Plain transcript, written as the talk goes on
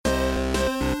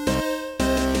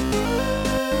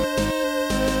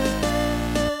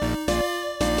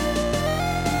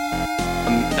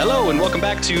Hello and welcome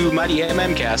back to Mighty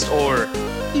MMcast, or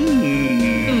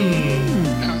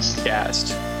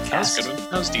Cast. That was good.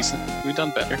 That was decent. We've done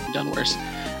better. We've done worse.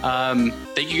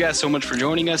 Thank you guys so much for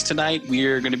joining us tonight.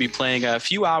 We're going to be playing a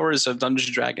few hours of Dungeons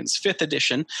 & Dragons 5th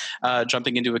edition,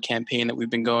 jumping into a campaign that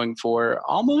we've been going for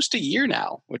almost a year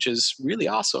now, which is really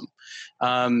awesome.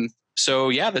 So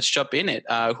yeah, let's jump in it.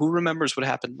 Who remembers what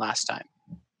happened last time?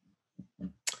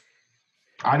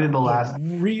 I did the last.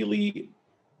 Really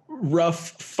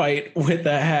rough fight with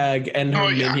the hag and her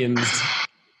minions.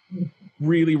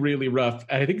 Really, really rough.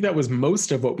 I think that was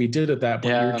most of what we did at that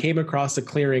point. Yeah. We came across a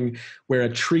clearing where a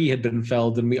tree had been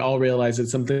felled, and we all realized that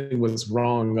something was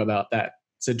wrong about that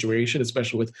situation,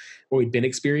 especially with what we've been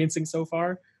experiencing so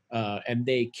far. And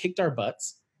they kicked our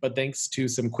butts, but thanks to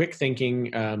some quick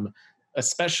thinking,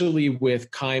 especially with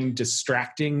Kime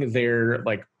distracting their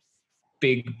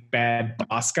big bad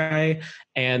boss guy,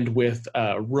 and with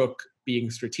Rook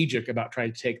being strategic about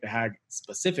trying to take the hag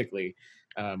specifically,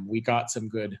 we got some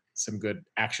good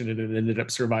action and it ended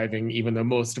up surviving, even though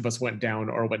most of us went down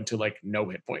or went to no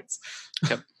hit points.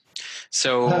 Yep.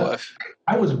 So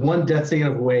I was one death save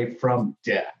away from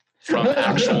death. From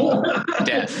actual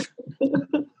death.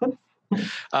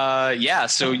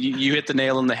 So you hit the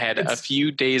nail on the head. A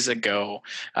few days ago,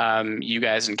 you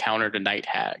guys encountered a night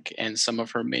hag and some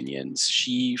of her minions.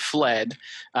 She fled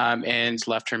and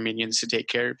left her minions to take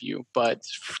care of you. But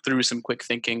through some quick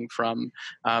thinking from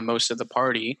most of the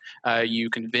party, you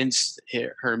convinced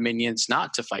her minions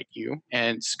not to fight you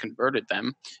and converted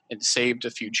them and saved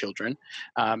a few children.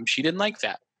 She didn't like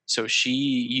that. So she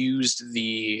used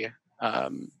the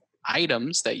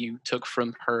items that you took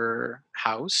from her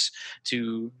house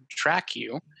to track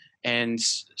you and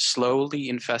slowly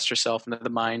infest herself into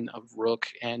the mind of Rook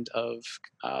and of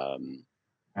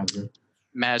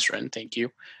Mazrin, thank you,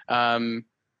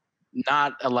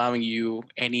 not allowing you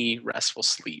any restful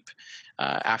sleep.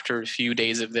 After a few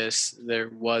days of this, there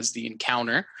was the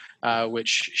encounter,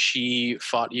 which she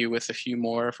fought you with a few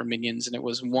more of her minions, and it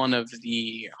was one of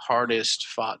the hardest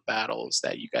fought battles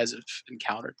that you guys have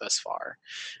encountered thus far.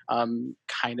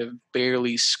 Kind of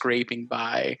barely scraping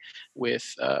by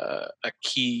with a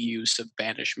key use of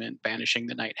banishment, banishing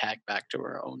the night hag back to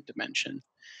her own dimension.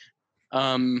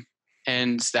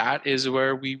 And that is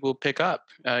where we will pick up.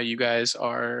 You guys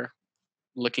are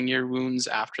licking your wounds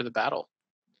after the battle.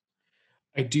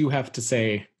 I do have to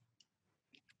say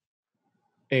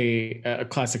a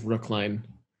classic Rook line.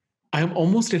 I am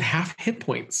almost at half hit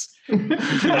points. And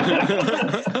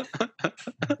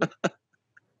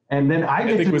then I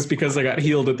think it was because I got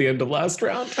healed at the end of last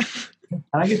round. And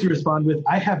I get to respond with,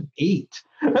 I have 8.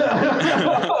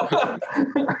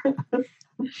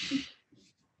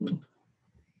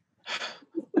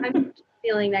 I'm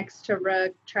feeling next to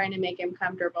Rook, trying to make him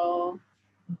comfortable.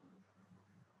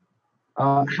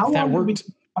 How That long were we worked.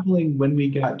 traveling when we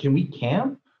got? Can we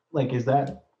camp? Is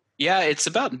that? Yeah, it's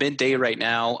about midday right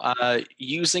now.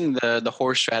 Using the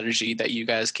horse strategy that you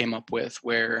guys came up with,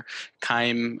 where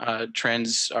Kime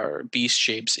trends our beast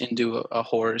shapes into a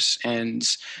horse, and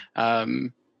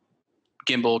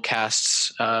Gimbal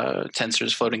casts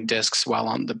Tensor's floating discs while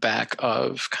on the back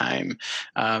of Kime.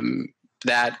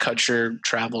 That cuts your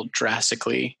travel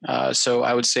drastically. So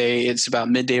I would say it's about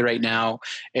midday right now.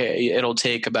 It'll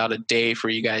take about a day for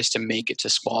you guys to make it to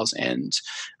Squall's End,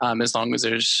 as long as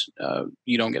there's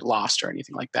you don't get lost or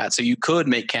anything like that. So you could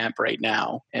make camp right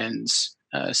now and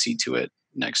see to it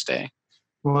next day.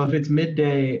 Well, if it's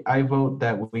midday, I vote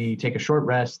that we take a short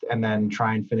rest and then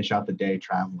try and finish out the day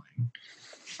traveling.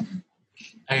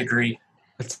 I agree.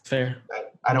 That's fair.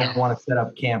 I don't want to set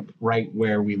up camp right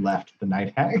where we left the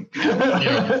night hag.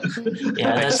 Yeah,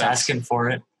 that's asking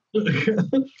for it.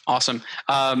 Awesome.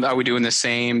 Are we doing the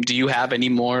same? Do you have any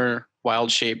more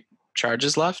wild shape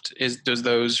charges left? Does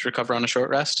those recover on a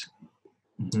short rest?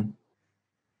 Mm-hmm.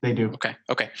 They do. Okay.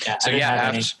 Yeah, So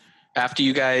after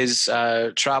you guys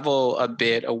travel a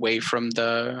bit away from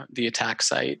the attack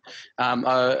site,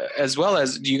 as well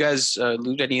as, do you guys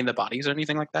loot any of the bodies or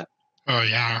anything like that? Oh,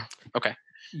 yeah. Okay.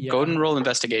 Yeah. Go ahead and roll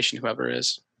investigation, whoever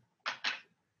is.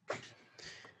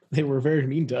 They were very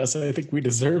mean to us. I think we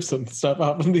deserve some stuff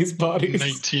out of these bodies.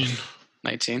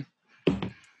 19.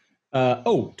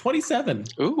 27.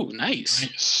 Ooh, nice.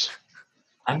 Nice.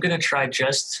 I'm going to try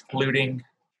just looting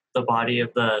the body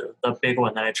of the big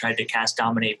one that I tried to cast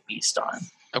Dominate Beast on.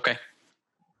 Okay.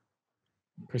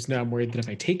 Of course, now I'm worried that if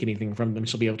I take anything from them,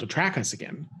 she'll be able to track us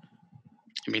again.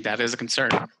 I mean, that is a concern.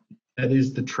 That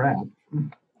is the trap.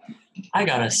 I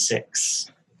got a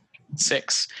 6.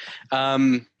 6.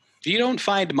 You don't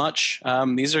find much.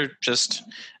 These are just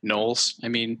gnolls. I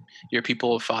mean, your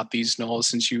people have fought these gnolls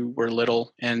since you were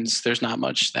little, and there's not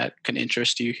much that can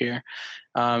interest you here.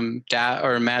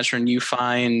 Mazrin, you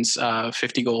find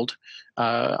 50 gold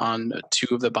on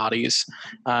 2 of the bodies.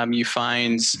 You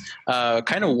find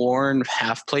kind of worn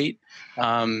half plate.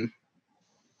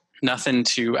 Nothing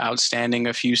too outstanding.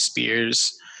 A few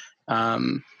spears.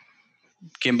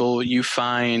 Gimbal, you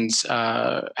find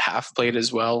half plate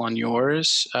as well on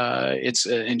yours. It's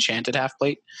an enchanted half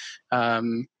plate.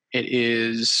 It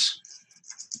is.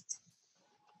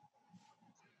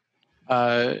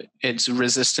 It's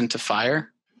resistant to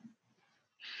fire.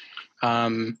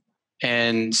 And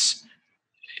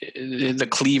the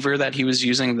cleaver that he was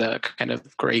using, the kind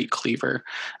of great cleaver,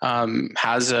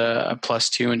 has a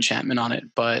 +2 enchantment on it,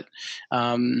 but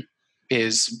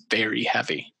is very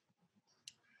heavy.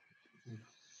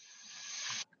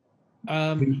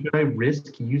 Should I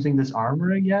risk using this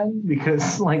armor again?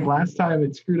 Because like last time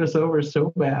it screwed us over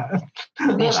so bad.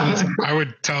 Well, since I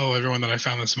would tell everyone that I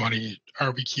found this money, are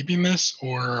we keeping this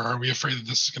or are we afraid that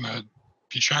this is going to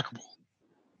be trackable?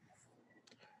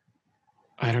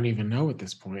 I don't even know at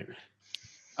this point.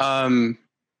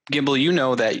 Gimbal, you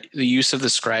know that the use of the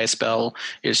scry spell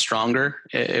is stronger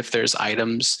if there's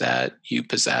items that you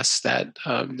possess that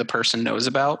the person knows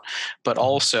about, but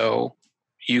also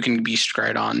you can be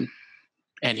scryed on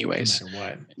anyways,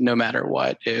 no matter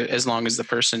what, as long as the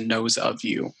person knows of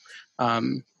you.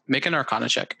 Make an Arcana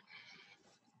check.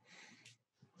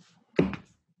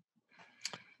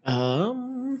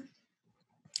 That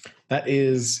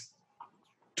is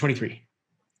 23.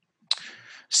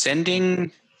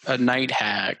 Sending a night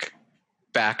hag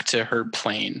back to her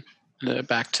plane,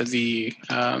 back to the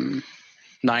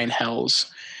 9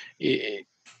 hells,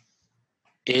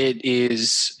 it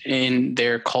is in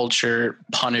their culture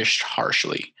punished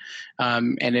harshly,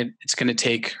 and it's going to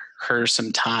take her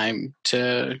some time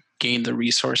to gain the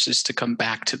resources to come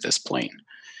back to this plane.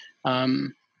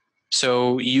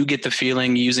 So you get the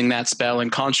feeling using that spell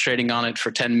and concentrating on it for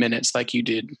 10 minutes like you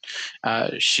did,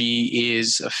 she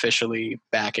is officially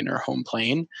back in her home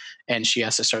plane, and she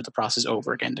has to start the process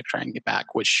over again to try and get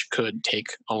back, which could take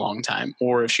a long time.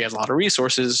 Or if she has a lot of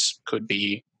resources, could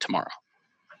be tomorrow.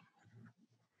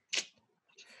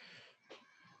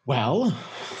 Well,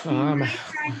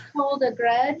 hold a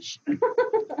grudge.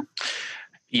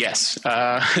 Yes,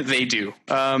 they do.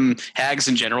 Hags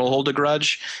in general hold a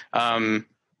grudge.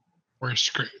 We're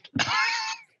screwed.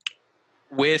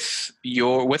 With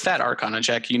that Arcana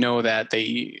check, you know that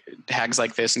hags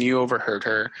like this, and you overheard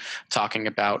her talking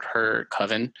about her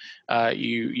coven.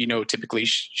 You know typically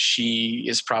she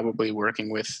is probably working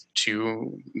with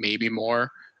 2, maybe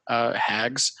more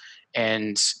hags,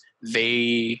 and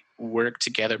they work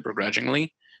together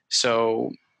begrudgingly.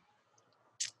 So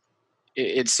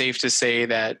it's safe to say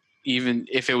that even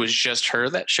if it was just her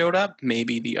that showed up,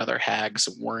 maybe the other hags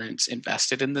weren't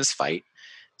invested in this fight.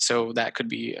 So that could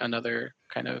be another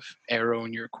kind of arrow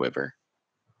in your quiver.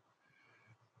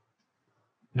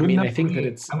 I mean, I think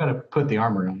that I'm going to put the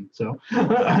armor on, so.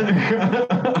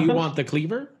 Do you want the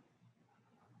cleaver?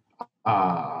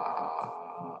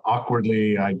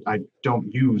 Awkwardly, I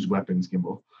don't use weapons,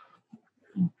 Gimbal.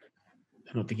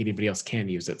 I don't think anybody else can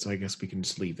use it, so I guess we can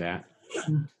just leave that.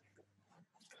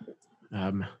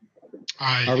 I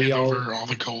hand over all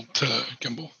the gold to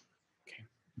Gimbal. Okay.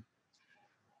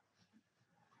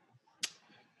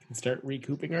 Can start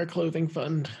recouping our clothing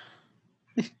fund.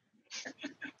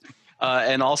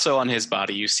 And also on his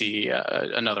body, you see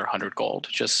another 100 gold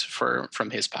just from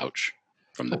his pouch,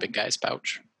 from the big guy's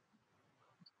pouch.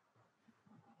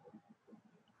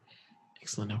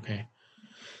 Excellent. Okay.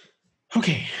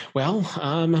 Well,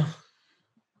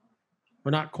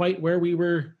 we're not quite where we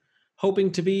were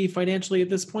hoping to be financially at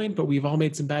this point, but we've all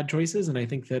made some bad choices, and I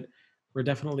think that we're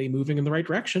definitely moving in the right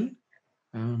direction.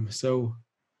 So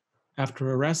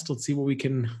after a rest, let's see what we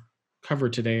can cover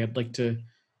today. I'd like to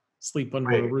sleep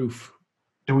under a roof.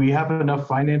 Do we have enough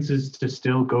finances to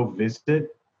still go visit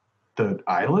the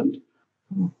island?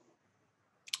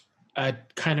 It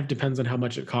kind of depends on how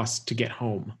much it costs to get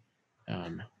home.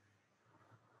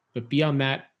 But beyond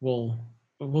that, we'll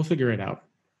figure it out.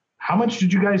 How much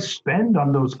did you guys spend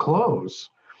on those clothes?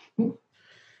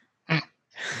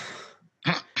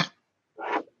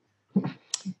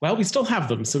 Well, we still have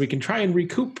them, so we can try and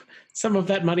recoup some of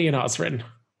that money in Osrin.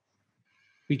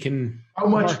 We can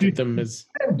market them as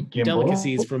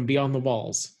delicacies from beyond the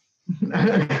walls.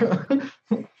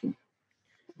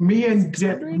 Me and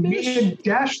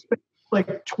Dash spent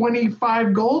like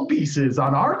 25 gold pieces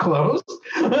on our clothes.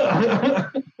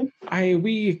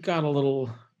 We got a little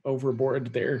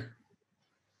overboard there.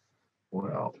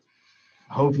 Well,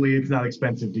 Hopefully it's not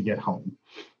expensive to get home.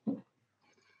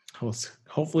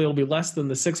 Hopefully it'll be less than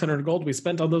the 600 gold we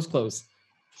spent on those clothes.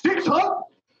 600?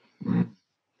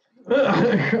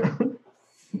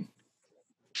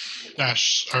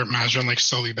 Dash or Mazrin like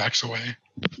slowly backs away.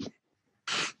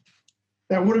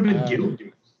 That would have been guild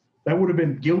dues. That would have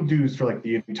been guild dues for like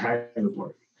the entire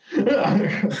party.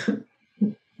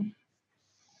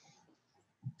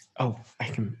 Oh, I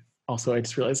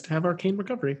just realized I have arcane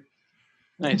recovery.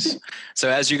 Nice. So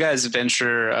as you guys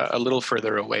venture a little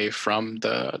further away from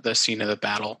the scene of the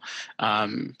battle,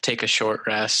 take a short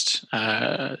rest,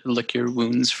 lick your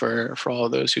wounds for all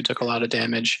of those who took a lot of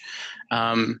damage.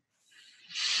 From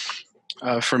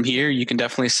here, you can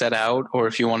definitely set out, or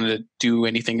if you wanted to do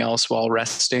anything else while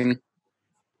resting.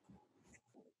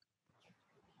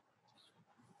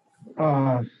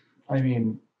 I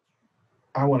mean,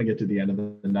 I want to get to the end of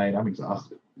the night. I'm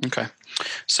exhausted. Okay.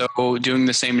 So doing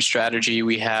the same strategy,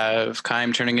 we have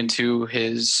Kaim turning into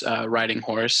his riding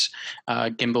horse.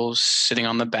 Gimbal's sitting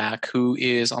on the back. Who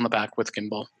is on the back with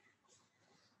Gimbal?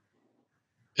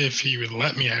 If he would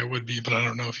let me, I would be, but I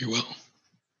don't know if he will.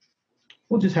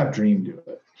 We'll just have Dream do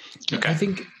it.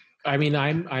 Okay.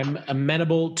 I'm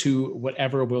amenable to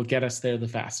whatever will get us there the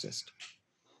fastest.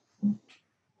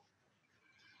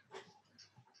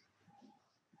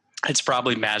 It's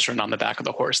probably Mazrin on the back of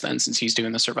the horse then, since he's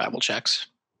doing the survival checks.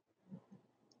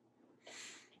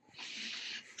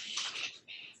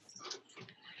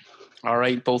 All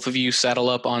right, both of you saddle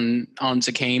up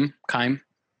onto Kaim,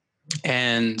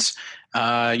 and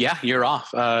you're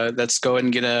off. Let's go ahead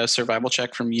and get a survival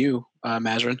check from you,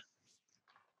 Mazrin.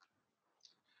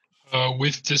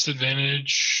 With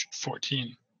disadvantage,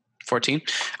 14. 14.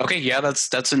 Okay, yeah,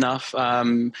 that's enough.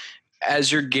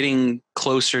 As you're getting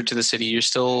closer to the city, you're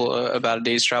still about a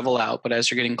day's travel out, but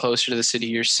as you're getting closer to the city,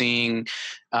 you're seeing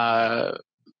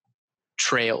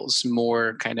trails,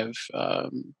 more kind of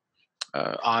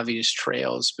obvious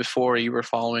trails. Before you were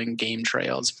following game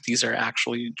trails, but these are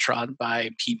actually trod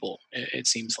by people, it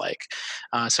seems like.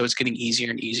 So it's getting easier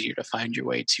and easier to find your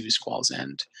way to Squall's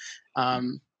End.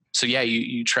 So yeah,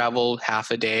 you travel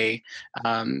half a day.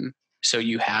 So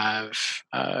you have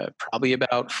probably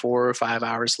about 4 or 5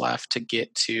 hours left to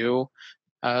get to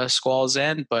Squall's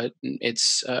End, but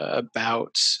it's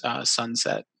about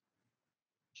sunset.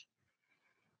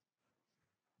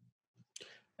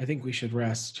 I think we should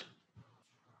rest.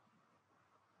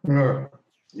 Yeah.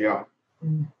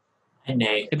 I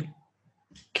nay.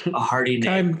 A hearty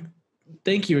nay.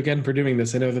 Thank you again for doing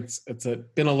this. I know it's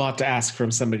been a lot to ask from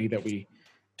somebody that we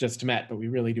just met, but we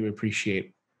really do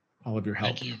appreciate all of your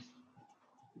help. Thank you.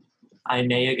 I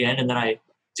neigh again, and then I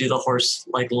do the horse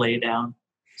lay down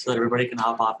so that everybody can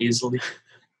hop off easily.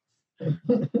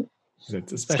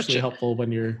 It's especially helpful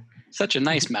when you're such a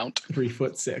nice mount.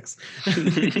 3'6".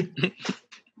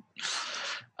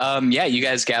 You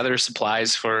guys gather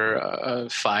supplies for a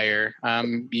fire.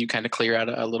 You kind of clear out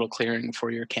a little clearing for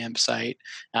your campsite.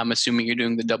 I'm assuming you're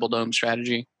doing the double dome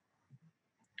strategy.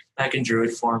 Back in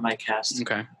druid form, I cast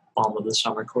Balm of the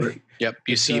Summer Court. Yep,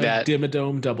 you see that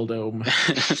Dimmadome, double dome.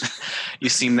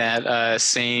 You've seen that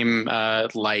same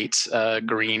light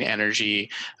green energy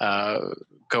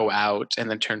go out and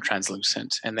then turn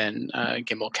translucent, and then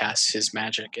Gimbal casts his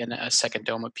magic, and a second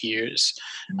dome appears.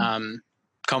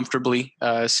 Comfortably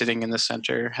sitting in the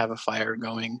center, have a fire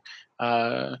going.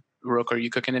 Rook, are you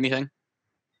cooking anything?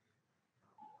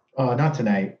 Not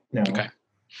tonight. No. Okay.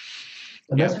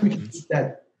 Unless we can keep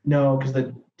that. No, because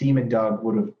the demon dog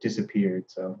would have disappeared.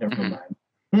 So never mind.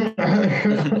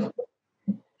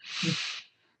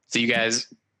 So you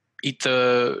guys eat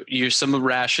some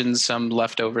rations, some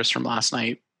leftovers from last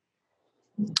night,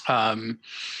 and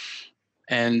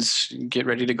get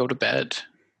ready to go to bed.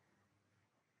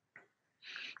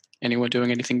 Anyone doing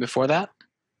anything before that?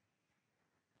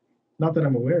 Not that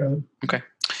I'm aware of. Okay.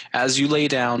 As you lay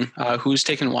down, who's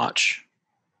taking watch?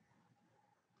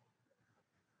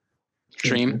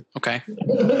 Dream. Okay.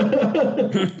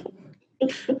 The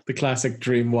classic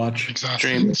dream watch.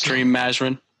 Exhaustion. Dream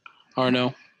Mazrin. Or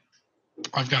no?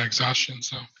 I've got exhaustion,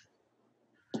 so.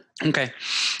 Okay.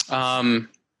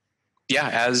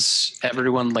 As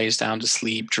everyone lays down to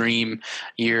sleep, Dream,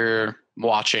 you're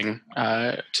watching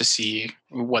to see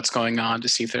what's going on, to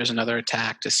see if there's another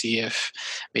attack, to see if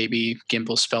maybe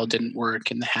Gimbal's spell didn't work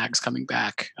and the hag's coming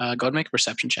back. Go ahead and make a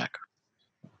perception check.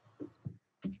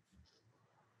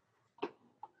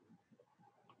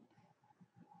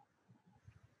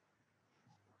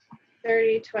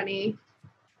 Dirty 20.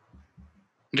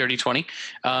 Dirty 20.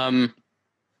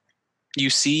 You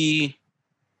see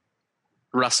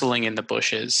rustling in the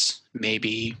bushes,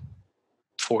 maybe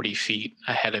 40 feet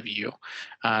ahead of you.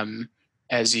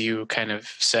 as you kind of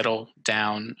settle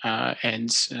down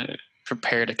and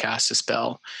prepare to cast a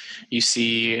spell, you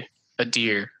see a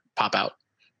deer pop out,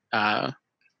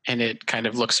 and it kind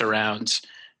of looks around,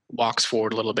 walks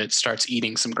forward a little bit, starts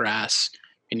eating some grass,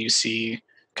 and you see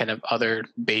kind of other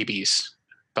babies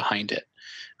behind it.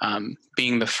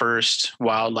 Being the first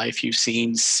wildlife you've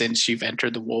seen since you've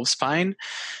entered the Wolf's Pine,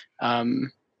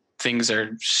 things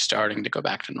are starting to go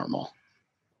back to normal.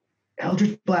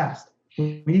 Eldritch Blast.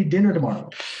 We need dinner tomorrow.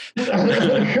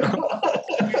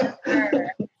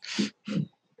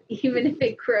 Even if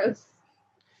it grows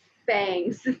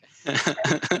fangs. Sorry,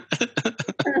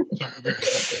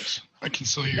 I can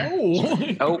still hear.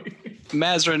 No. Oh,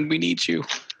 Mazrin, we need you. I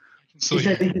can still He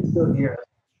said hear. he can still hear us.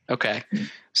 Okay.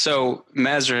 So,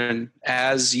 Mazrin,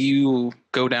 as you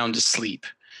go down to sleep,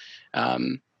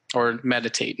 or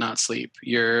meditate, not sleep,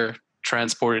 you're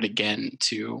transported again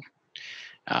to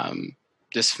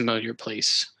this familiar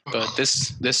place. But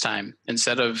this time,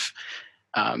 instead of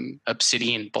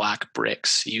obsidian black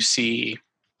bricks, you see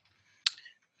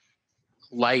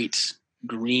light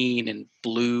green and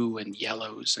blue and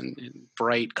yellows and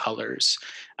bright colors.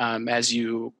 As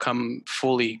you come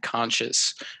fully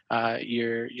conscious,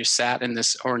 you're sat in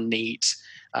this ornate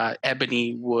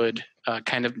ebony wood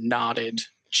kind of knotted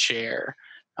chair.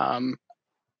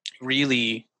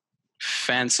 Really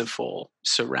fanciful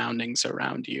surroundings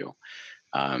around you.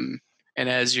 And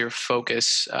as your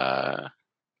focus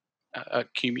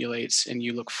accumulates and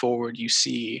you look forward, you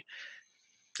see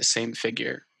the same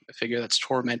figure, a figure that's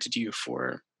tormented you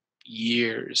for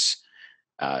years,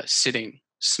 sitting,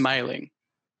 smiling,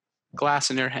 glass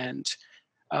in her hand.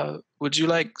 Would you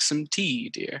like some tea,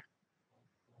 dear?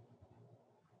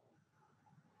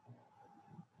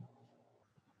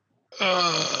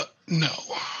 No,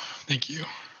 thank you.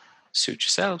 Suit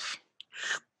yourself.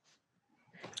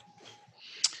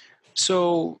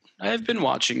 So, I've been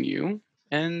watching you,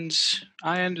 and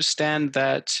I understand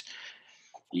that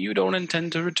you don't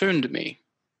intend to return to me.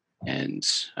 And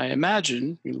I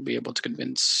imagine you'll be able to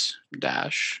convince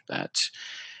Dash that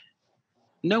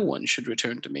no one should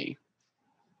return to me.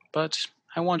 But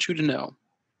I want you to know.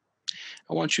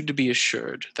 I want you to be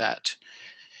assured that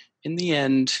in the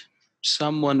end,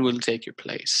 someone will take your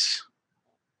place.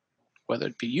 Whether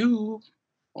it be you,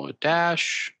 or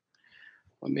Dash,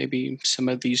 or maybe some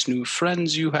of these new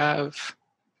friends you have.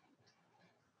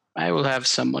 I will have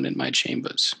someone in my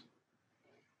chambers.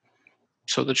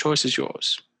 So the choice is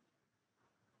yours.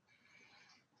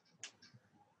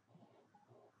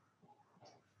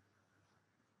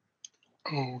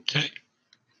 Okay.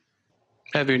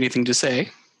 Have you anything to say?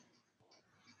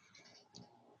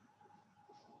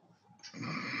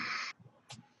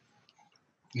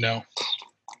 No.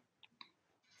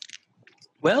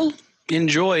 Well,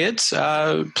 enjoy it.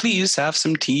 Please have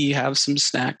some tea, have some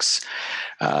snacks.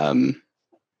 I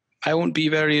won't be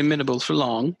very amenable for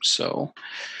long, so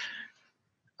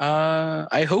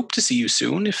I hope to see you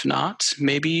soon. If not,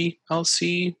 maybe I'll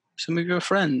see some of your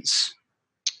friends.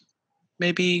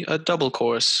 Maybe a double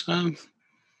course.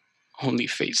 Only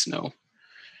fates know.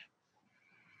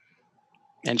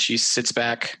 And she sits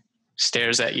back,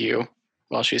 stares at you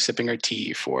while she's sipping her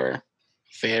tea for a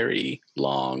very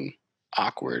long,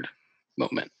 awkward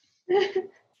moment.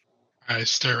 I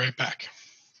stare right back.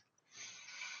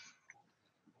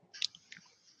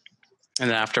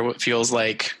 And then after what feels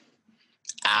like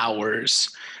hours,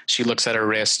 she looks at her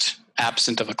wrist,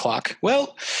 absent of a clock.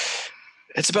 Well,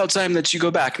 it's about time that you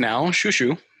go back now. Shoo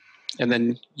shoo. And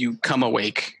then you come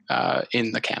awake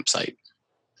in the campsite.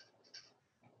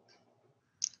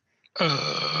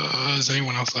 Is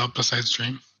anyone else up besides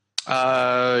Dream?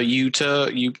 The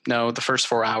first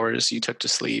 4 hours you took to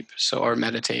sleep, or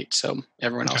meditate. So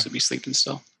everyone else would be sleeping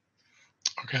still.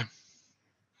 Okay.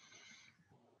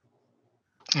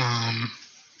 I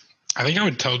think I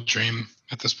would tell Dream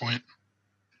at this point.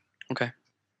 Okay.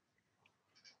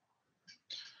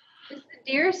 Is the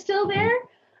deer still there?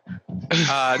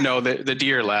 No, the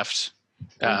deer left.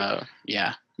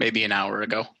 Yeah, maybe an hour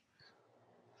ago.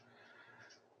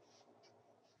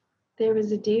 There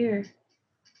was a deer.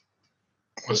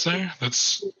 Was there?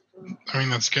 That's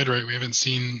good, right? We haven't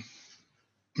seen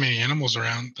many animals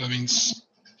around. That means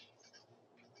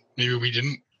maybe we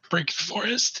didn't break the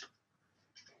forest.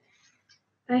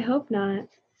 I hope not.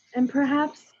 And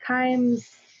perhaps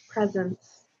Kaim's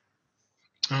presence.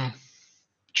 Oh,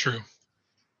 true.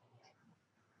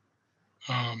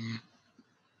 I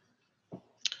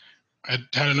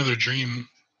had another dream.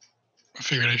 I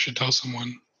figured I should tell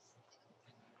someone.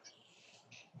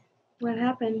 What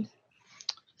happened?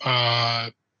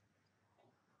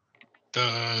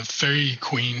 The fairy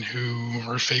queen who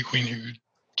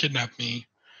kidnapped me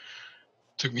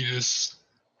took me to this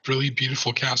really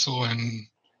beautiful castle and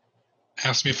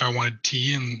asked me if I wanted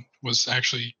tea and was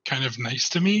actually kind of nice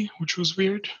to me, which was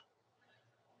weird.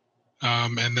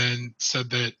 And then said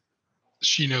that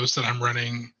she knows that I'm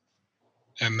running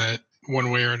and that one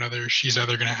way or another, she's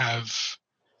either going to have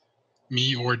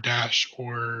me or Dash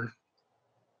or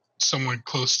someone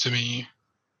close to me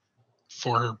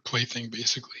for her plaything,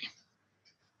 basically.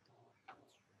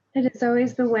 It is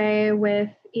always the way with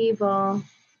evil.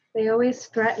 They always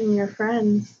threaten your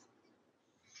friends.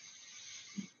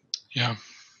 Yeah.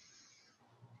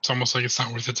 It's almost like it's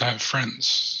not worth it to have friends,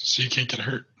 so you can't get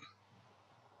hurt.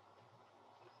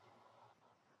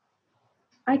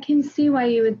 I can see why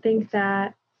you would think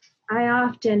that. I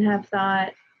often have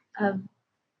thought of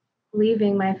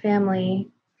leaving my family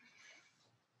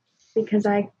because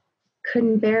I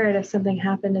couldn't bear it if something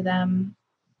happened to them.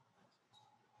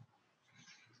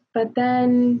 But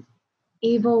then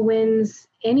evil wins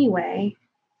anyway.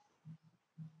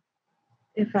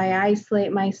 If I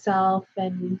isolate myself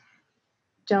and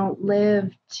don't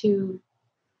live to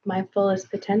my fullest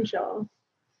potential,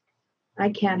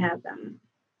 I can't have them.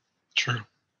 True.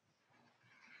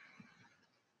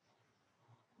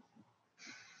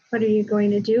 What are you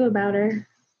going to do about her?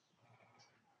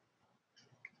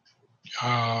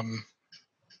 I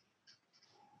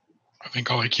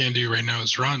think all I can do right now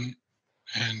is run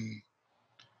and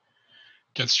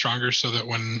get stronger so that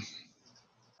when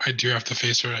I do have to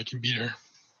face her, I can beat her.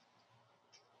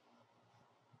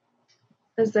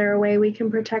 Is there a way we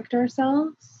can protect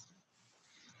ourselves?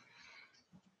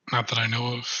 Not that I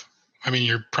know of. I mean,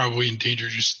 you're probably in danger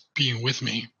just being with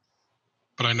me,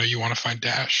 but I know you want to find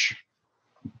Dash.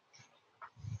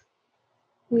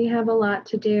 We have a lot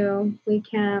to do. We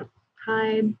can't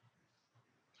hide.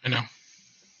 I know.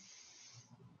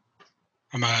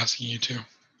 I'm not asking you to.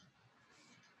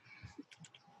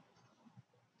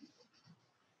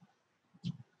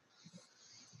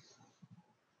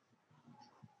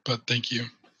 But thank you.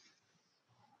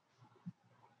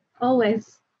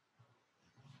 Always.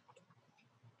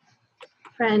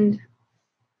 Friend.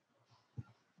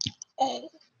 Oh.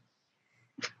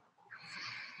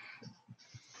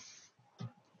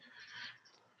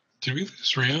 Did we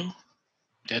lose Rio?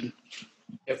 Did.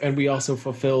 And we also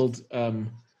fulfilled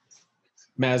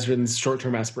Mazrin's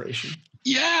short-term aspiration.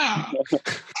 Yeah.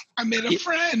 I made a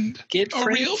friend. Get a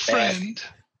real back. friend.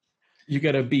 You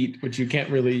get a beat, which you can't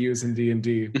really use in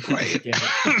D&D. Right.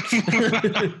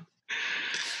 Yeah.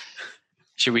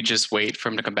 Should we just wait for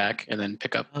him to come back and then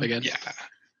pick up again? Yeah.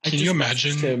 I Can just you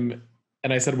messaged imagine? him,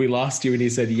 and I said, we lost you, and he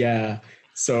said, yeah.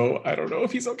 So I don't know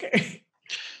if he's okay.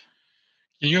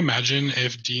 Can you imagine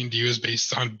if D&D was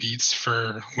based on beats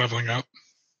for leveling up?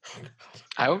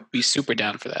 I would be super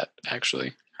down for that,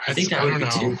 actually. I think that I would don't be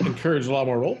know. too. Encourage a lot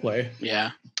more roleplay.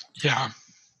 Yeah. Yeah.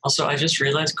 Also, I just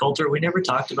realized, Coulter, we never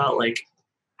talked about like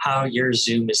how your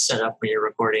Zoom is set up when you're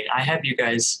recording. I have you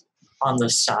guys on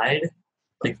the side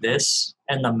like this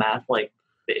and the map like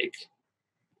big.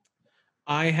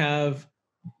 I have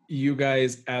you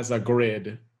guys as a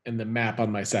grid and the map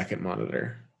on my second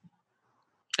monitor.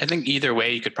 I think either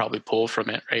way you could probably pull from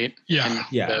it, right? Yeah. In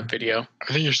Yeah. the video.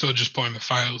 I think you're still just pulling the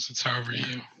files. It's however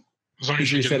you, as long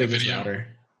as He's you're getting the resetting his video. router.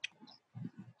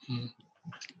 Hmm.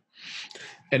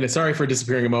 And sorry for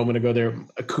disappearing a moment ago there.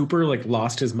 Cooper like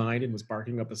lost his mind and was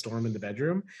barking up a storm in the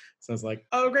bedroom. So I was like,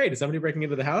 oh great, is somebody breaking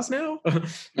into the house now?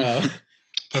 So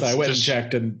I went and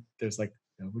checked and there's like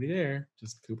nobody there.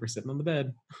 Just Cooper sitting on the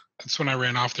bed. That's when I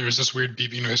ran off. There was this weird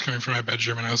beeping noise coming from my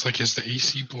bedroom, and I was like, is the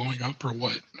AC blowing up or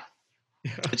what?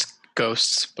 Yeah. It's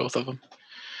ghosts, both of them.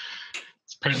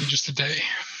 It's apparently just a day.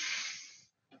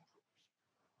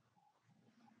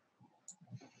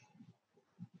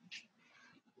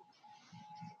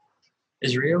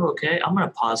 Is Rio okay? I'm going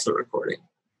to pause the recording.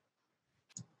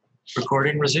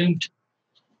 Recording resumed.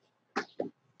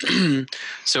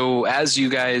 So as you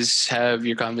guys have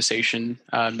your conversation,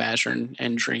 Mazrin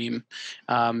and Dream,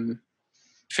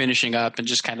 finishing up and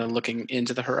just kind of looking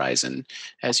into the horizon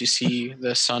as you see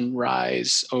the sun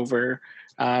rise over,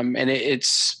 and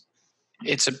it's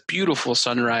a beautiful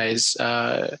sunrise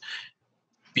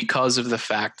because of the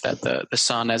fact that the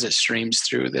sun, as it streams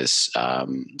through this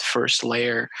first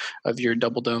layer of your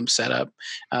double dome setup,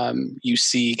 you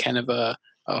see kind of a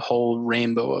whole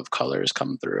rainbow of colors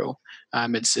come through.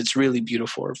 It's really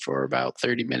beautiful for about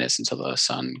 30 minutes until the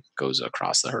sun goes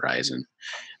across the horizon.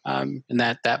 And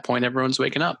at that point, everyone's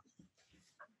waking up.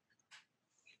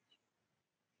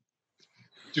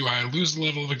 Do I lose the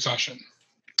level of exhaustion?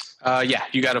 Yeah,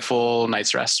 you got a full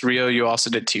night's rest. Rio, you also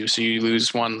did too, so you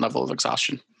lose 1 level of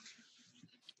exhaustion.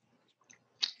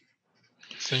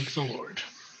 Thank the Lord.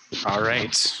 All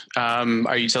right.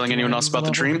 Are you telling anyone else about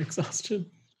the Level of dream?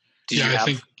 exhaustion. Did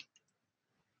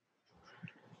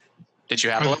you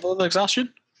have a level of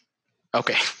exhaustion?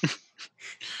 Okay.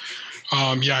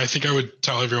 Yeah, I think I would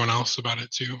tell everyone else about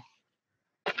it too.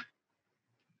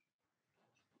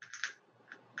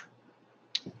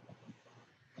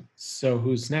 So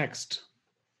who's next?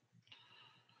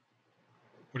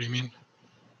 What do you mean?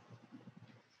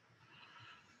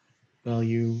 Well,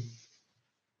 you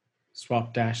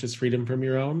swap Dash's freedom from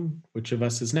your own. Which of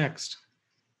us is next?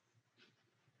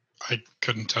 I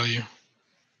couldn't tell you.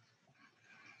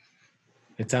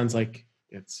 It sounds like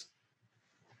it's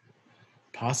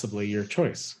possibly your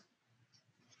choice.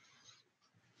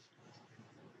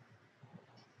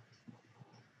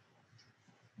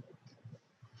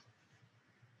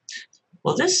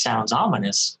 Well, this sounds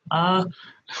ominous. I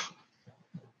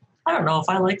don't know if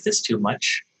I like this too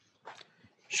much.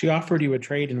 She offered you a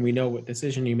trade, and we know what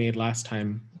decision you made last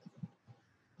time.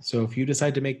 So if you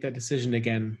decide to make that decision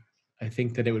again, I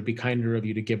think that it would be kinder of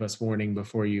you to give us warning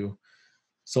before you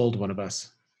sold one of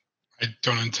us. I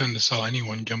don't intend to sell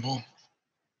anyone, Gimbal.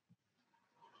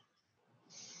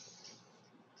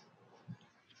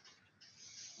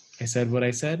 I said what I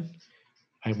said.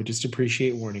 I would just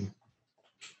appreciate warning.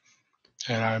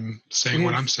 And I'm saying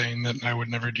what I'm saying, that I would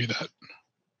never do that.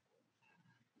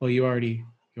 Well, you already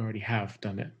have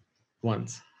done it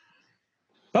once.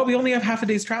 But we only have half a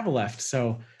day's travel left,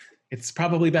 so it's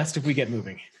probably best if we get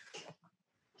moving.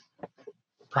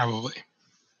 Probably.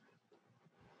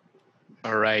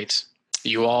 All right.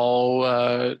 You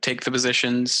all take the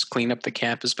positions, clean up the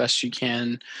camp as best you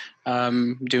can,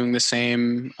 doing the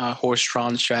same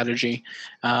horse-drawn strategy.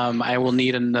 I will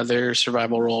need another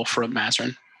survival roll from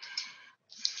Mazarin.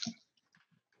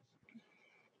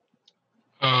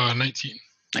 19.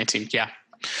 19, yeah.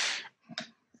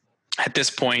 At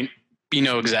this point, you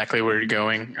know exactly where you're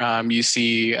going. You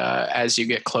see, as you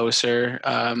get closer,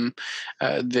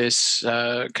 this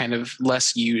kind of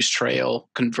less used trail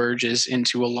converges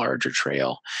into a larger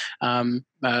trail.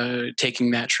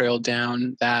 Taking that trail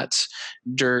down, that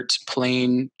dirt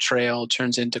plain trail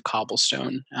turns into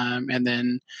cobblestone. And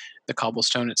then the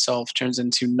cobblestone itself turns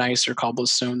into nicer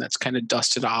cobblestone that's kind of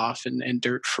dusted off and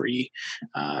dirt-free.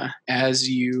 As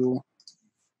you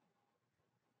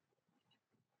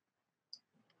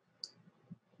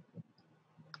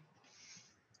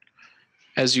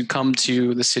come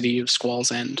to the city of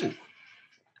Squall's End.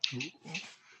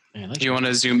 Man, Do you want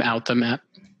to zoom out the map?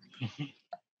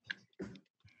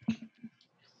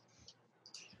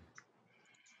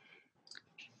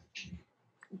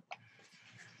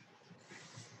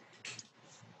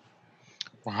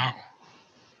 Wow.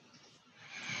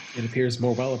 It appears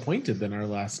more well appointed than our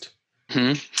last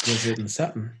visit in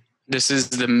Sutton. This is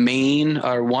the main,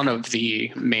 or one of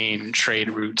the main trade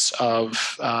routes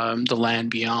of the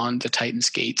land beyond the Titan's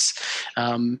Gates.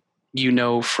 You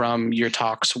know from your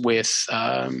talks with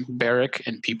Barrick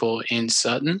and people in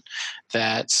Sutton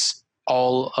that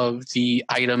all of the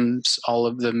items, all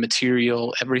of the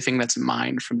material, everything that's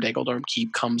mined from Dagaldorm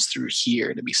Keep comes through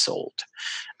here to be sold.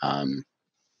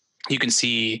 You can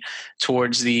see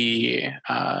towards the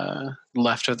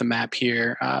left of the map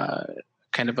here,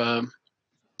 kind of a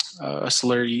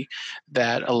slurry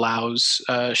that allows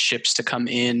ships to come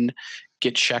in,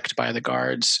 get checked by the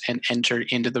guards, and enter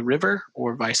into the river,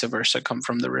 or vice versa, come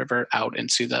from the river out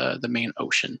into the main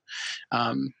ocean.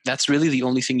 That's really the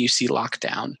only thing you see locked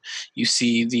down. You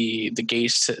see the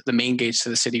gates, the main gates to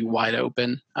the city wide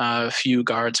open, a few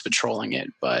guards patrolling it,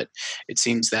 but it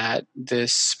seems that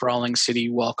this sprawling city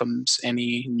welcomes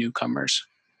any newcomers.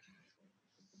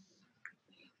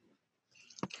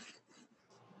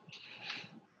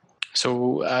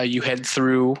 So you head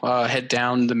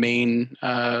down the main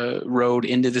road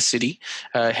into the city.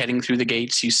 Heading through the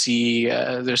gates, you see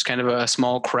there's kind of a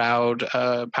small crowd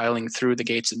piling through the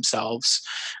gates themselves,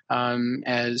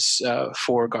 as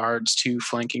 4 guards, 2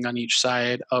 flanking on each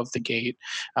side of the gate,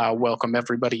 welcome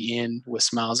everybody in with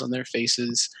smiles on their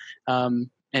faces. And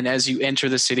as you enter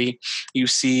the city, you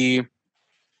see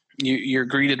you're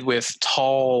greeted with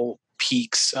tall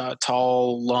peaks,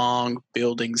 tall, long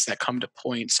buildings that come to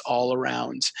points all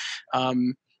around.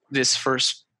 This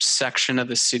first section of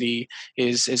the city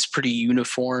is pretty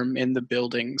uniform in the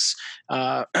buildings,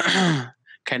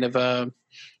 kind of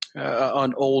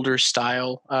an older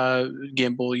style.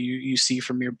 Gimbal, you see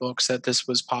from your books that this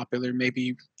was popular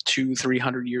maybe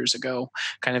 200-300 years ago,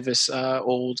 kind of this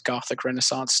old Gothic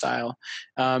Renaissance style.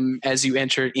 As you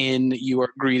enter in, you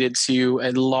are greeted to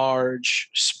a large,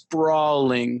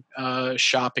 sprawling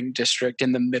shopping district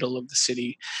in the middle of the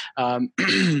city.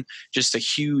 Just a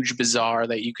huge bazaar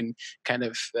that you can kind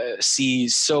of see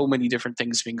so many different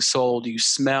things being sold. You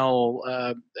smell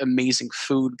amazing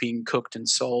food being cooked and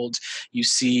sold. You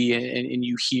see and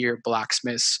you hear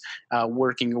blacksmiths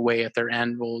working away at their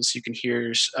anvils. You can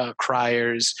hear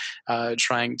criers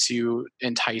trying to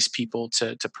entice people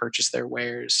to purchase their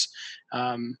wares.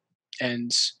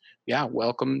 And yeah,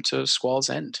 welcome to Squall's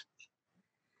End.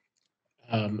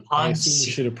 I assume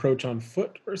we should approach on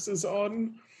foot versus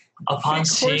on upon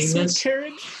seeing this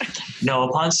carriage. No,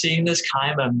 upon seeing this,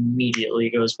 Kaim immediately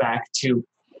goes back to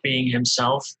being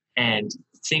himself. And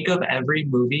think of every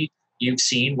movie you've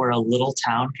seen where a little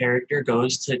town character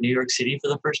goes to New York City for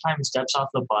the first time and steps off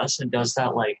the bus and does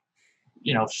that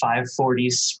 540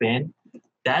 spin.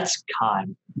 That's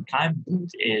Kaim. Kaim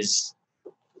is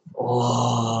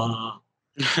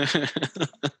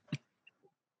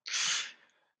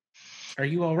Are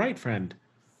you all right, friend?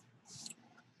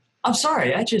 I'm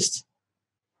sorry,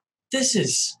 this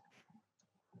is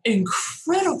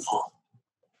incredible.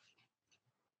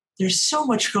 There's so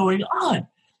much going on.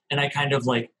 And I kind of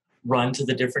run to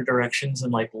the different directions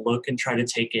and look and try to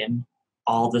take in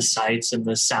all the sights and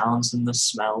the sounds and the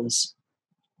smells.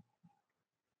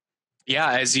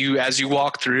 Yeah, as you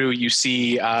walk through, you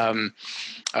see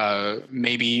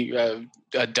maybe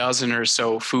a dozen or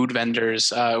so food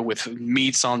vendors with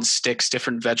meats on sticks,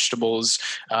 different vegetables,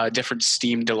 different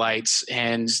steamed delights,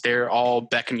 and they're all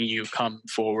beckoning you come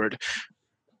forward.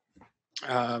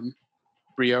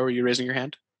 Rio, are you raising your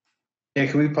hand? Yeah,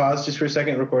 can we pause just for a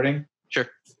second recording? Sure.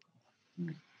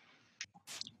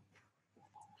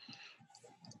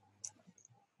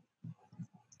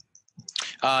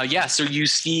 So you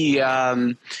see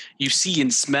and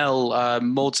smell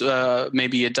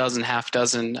maybe a dozen, half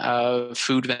dozen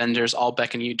food vendors all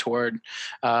beckon you toward.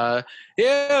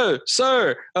 Yeah,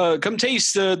 sir, come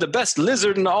taste the best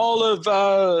lizard in all of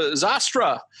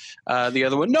Zastra. The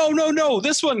other one, no,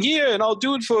 this one here, and I'll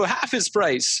do it for half his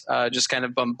price. Just kind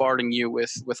of bombarding you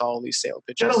with all these sale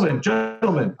pitches.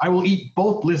 Gentlemen, I will eat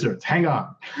both lizards. Hang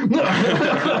on.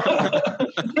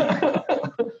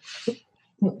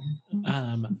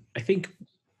 I think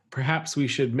perhaps we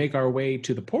should make our way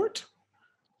to the port.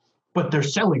 But they're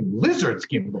selling lizards,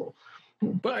 Gimbal.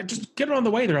 But just get it on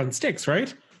the way. They're on sticks,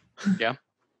 right? Yeah.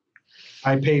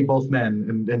 I pay both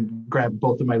men and grab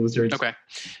both of my lizards. Okay.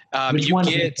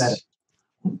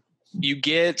 You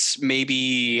get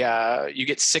maybe you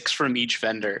get 6 from each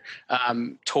vendor,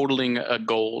 totaling a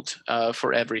gold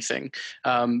for everything.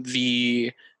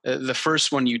 The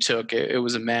first one you took, it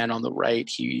was a man on the right.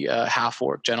 He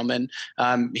half-orc gentleman.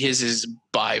 His is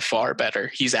by far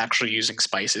better. He's actually using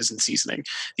spices and seasoning.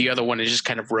 The other one is just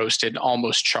kind of roasted,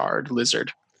 almost charred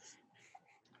lizard.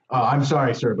 I'm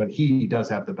sorry, sir, but he does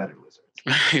have the better lizards.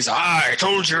 He's, I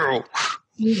told you.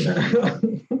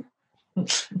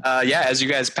 As you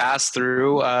guys pass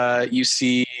through, you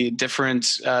see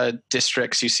different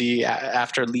districts. You see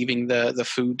after leaving the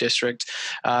food district,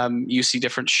 you see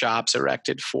different shops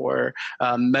erected for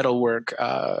metalwork,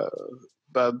 bow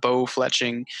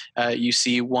fletching. You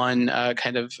see one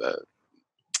kind of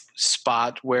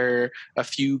spot where a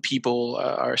few people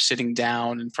are sitting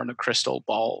down in front of crystal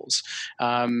balls.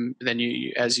 Then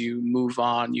as you move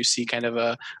on, you see kind of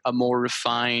a more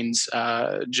refined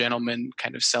gentleman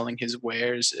kind of selling his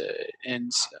wares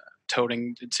and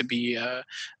toting to be a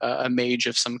mage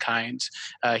of some kind.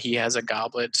 He has a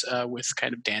goblet with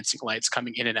kind of dancing lights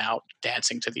coming in and out,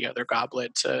 dancing to the other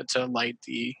goblet to light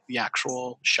the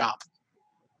actual shop.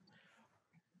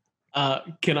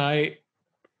 Can I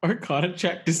Arcana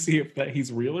check to see if that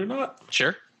he's real or not?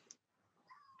 Sure.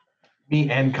 Me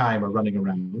and Kaim are running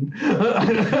around.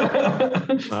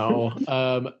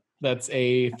 No. That's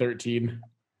a 13.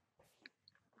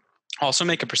 Also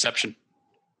make a perception.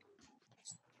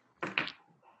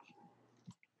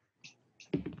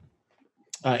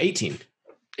 18.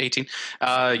 18.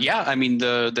 I mean,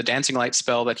 the dancing light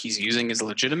spell that he's using is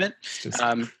legitimate.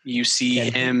 You see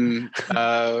him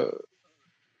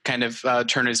kind of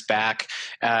turn his back,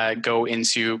 go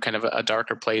into kind of a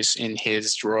darker place in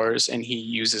his drawers, and he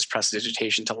uses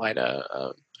prestidigitation to light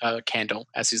a candle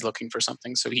as he's looking for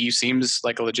something. So he seems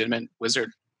like a legitimate wizard.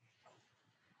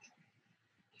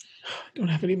 I don't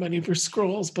have any money for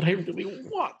scrolls, but I really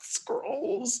want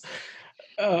scrolls.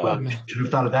 Well, you should have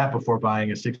thought of that before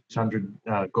buying a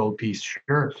 600 gold piece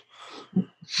shirt.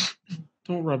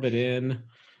 Don't rub it in.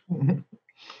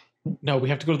 No, we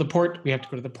have to go to the port. We have to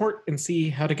go to the port and see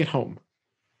how to get home.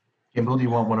 Kimball, do you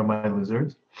want one of my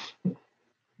lizards?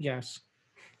 Yes.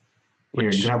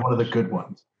 Here, you can have one of the good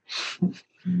ones.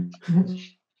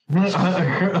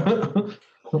 Oh,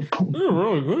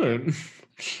 really good.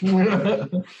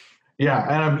 Yeah,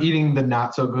 and I'm eating the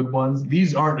not so good ones.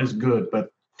 These aren't as good,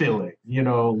 but filling,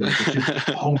 like it's just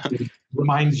home. It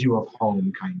reminds you of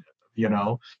home, kind of,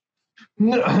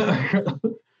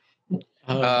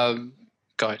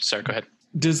 Go ahead. Sorry, go ahead.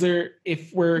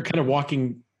 If we're kind of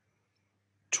walking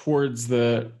towards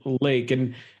the lake,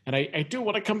 and I do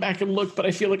want to come back and look, but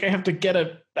I feel like I have to get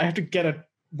a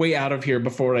way out of here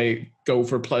before I go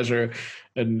for pleasure.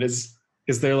 And is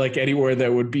there like anywhere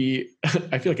that would be?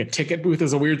 I feel like a ticket booth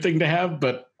is a weird thing to have,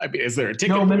 but I mean, is there a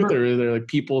ticket booth, or are there like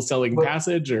people selling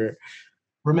passage, or?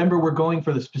 Remember, we're going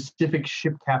for the specific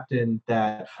ship captain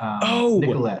that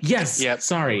Nicolette. Yes. Yep.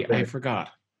 Sorry, I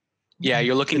forgot. Yeah,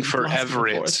 you're looking for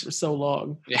Everett for so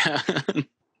long. Yeah.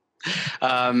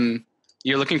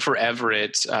 You're looking for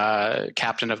Everett,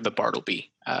 captain of the Bartleby,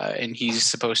 and he's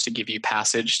supposed to give you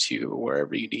passage to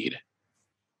wherever you need.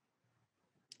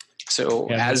 So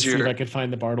as you're, see if I could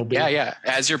find the Bartleby. Yeah.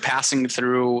 As you're passing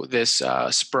through this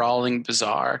sprawling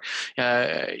bazaar,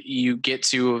 you get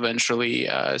to eventually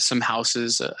some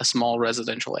houses, a small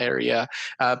residential area,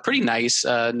 pretty nice,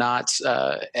 not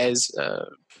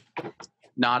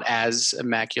as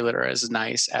immaculate or as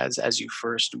nice as you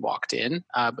first walked in,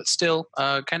 but still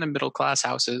kind of middle class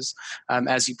houses.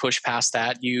 As you push past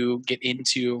that, you get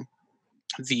into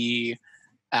the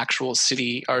actual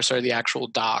the actual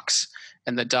docks.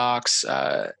 And the docks,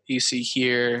 you see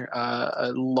here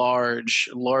a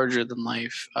larger than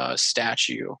life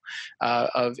statue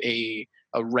of a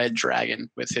red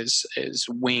dragon with his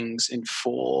wings in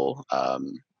full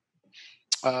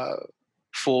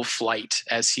flight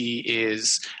as he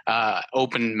is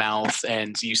open mouth,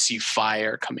 and you see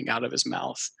fire coming out of his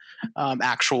mouth.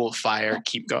 Actual fire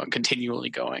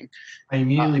continually going. I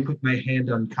immediately put my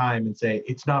hand on Kime and say,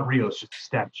 "It's not real, it's just a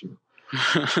statue."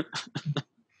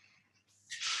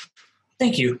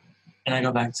 Thank you. And I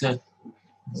go back to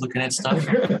looking at stuff.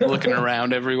 Looking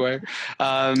around everywhere.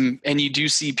 And you do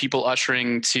see people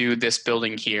ushering to this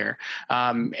building here.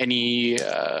 Any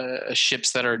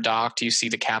ships that are docked, you see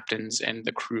the captains and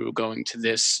the crew going to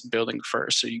this building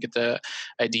first. So you get the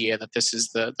idea that this is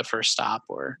the first stop,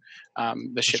 or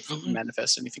the ship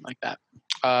manifest, anything like that.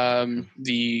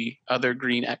 The other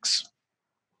green X.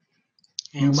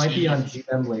 You might be on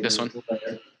GM later. This one.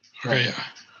 Okay.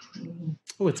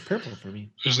 Oh, it's purple for me.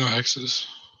 There's no X's.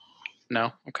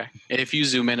 No? Okay. If you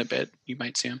zoom in a bit, you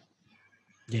might see him.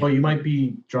 Yeah. Well, you might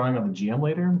be drawing on the GM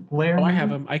layer. Oh, I have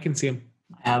them. I can see them.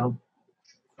 I have them.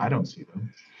 I don't see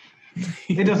them.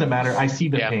 It doesn't matter. I see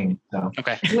the ping. So.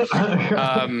 Okay.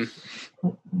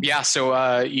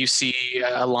 So you see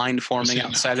a line forming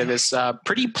outside of this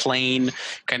pretty plain,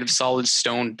 kind of solid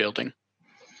stone building.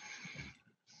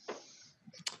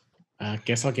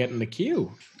 Guess I'll get in the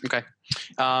queue. Okay.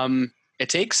 It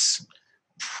takes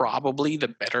probably the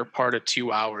better part of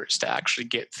 2 hours to actually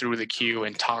get through the queue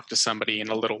and talk to somebody in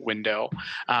a little window,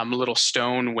 a little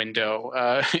stone window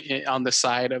on the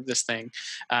side of this thing.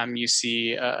 You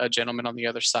see a gentleman on the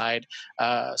other side,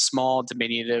 small,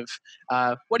 diminutive.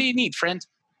 What do you need, friend?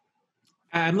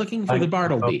 I'm looking for the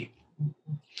Bartleby.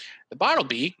 The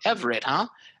Bartleby? Everett, huh?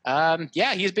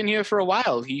 Yeah, he's been here for a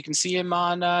while. You can see him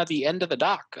on the end of the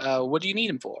dock. What do you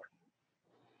need him for?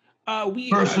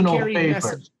 We personal carry a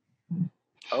message.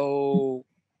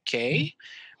 Okay.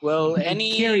 Well,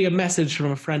 carry a message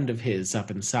from a friend of his up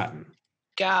in Sutton.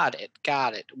 Got it.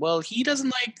 Well, he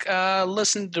doesn't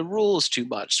listen to rules too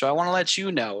much, so I want to let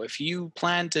you know, if you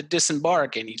plan to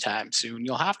disembark anytime soon,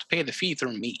 you'll have to pay the fee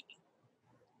through me.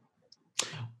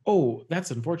 Oh,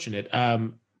 that's unfortunate.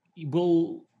 I'm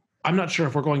not sure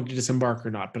if we're going to disembark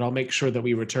or not, but I'll make sure that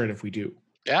we return if we do.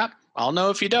 Yeah, I'll know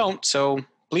if you don't, so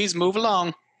please move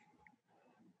along.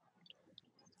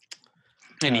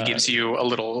 And he gives you a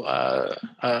little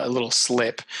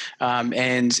slip,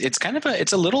 and it's kind of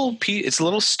it's a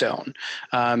little stone,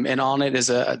 and on it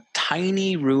is a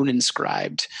tiny rune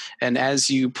inscribed. And as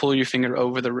you pull your finger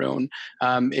over the rune,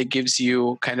 it gives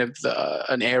you kind of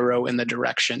an arrow in the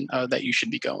direction that you should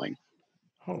be going.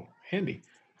 Oh, handy.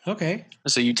 Okay.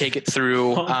 So you take it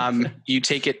through. You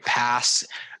take it past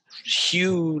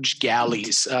huge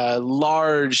galleys,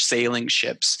 large sailing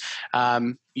ships.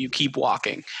 You keep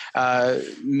walking.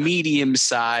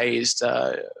 Medium-sized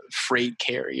freight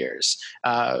carriers,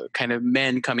 kind of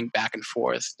men coming back and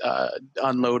forth,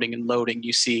 unloading and loading.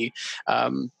 You see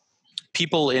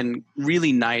people in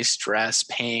really nice dress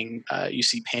paying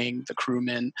the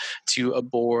crewmen to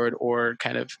aboard, or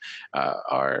kind of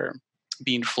are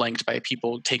being flanked by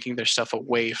people taking their stuff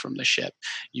away from the ship.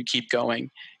 You keep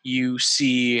going. You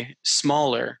see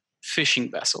smaller fishing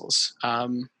vessels.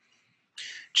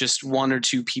 Just one or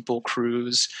two people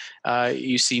crews.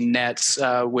 You see nets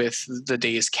with the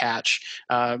day's catch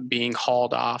being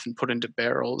hauled off and put into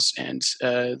barrels, and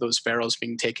those barrels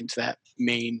being taken to that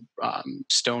main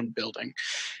stone building.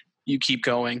 You keep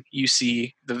going. You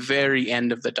see the very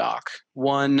end of the dock.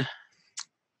 One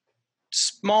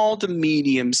small to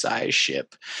medium-sized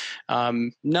ship.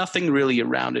 Nothing really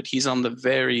around it. He's on the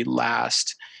very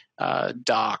last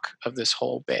dock of this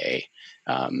whole bay.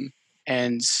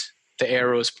 And the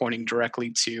arrow is pointing directly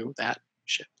to that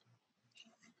ship.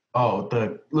 Oh,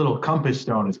 the little compass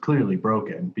stone is clearly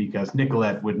broken because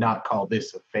Nicolette would not call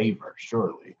this a favor,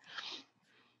 surely.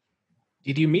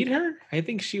 Did you meet her? I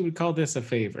think she would call this a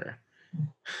favor.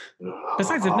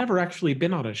 Besides, I've never actually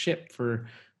been on a ship for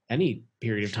any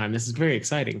period of time. This is very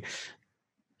exciting.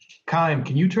 Kime,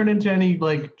 can you turn into any,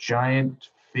 like, giant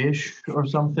fish or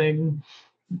something?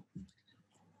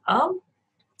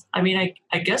 I mean,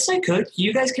 I guess I could.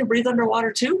 You guys can breathe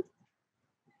underwater too?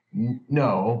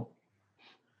 No.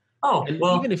 Oh, And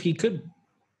well, even if he could,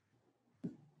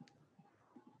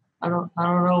 I don't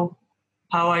know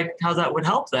how that would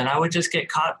help then. I would just get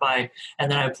caught by, and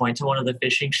then I point to one of the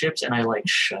fishing ships and I like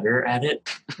shudder at it.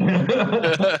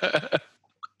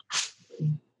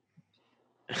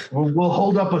 We'll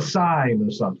hold up a sign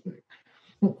or something.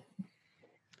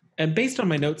 and based on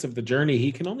my notes of the journey,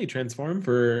 he can only transform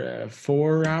for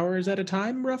 4 hours at a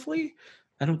time, roughly.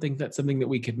 I don't think that's something that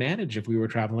we could manage if we were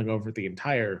traveling over the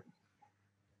entire,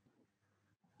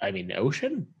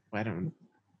 ocean? I don't.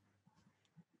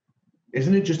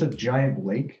 Isn't it just a giant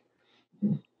lake?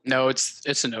 No,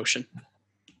 it's an ocean.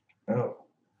 Oh.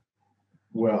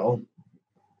 Well,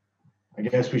 I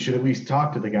guess we should at least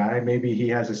talk to the guy. Maybe he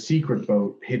has a secret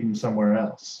boat hidden somewhere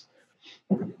else.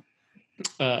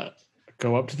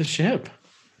 Go up to the ship.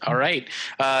 All right.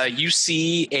 You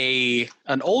see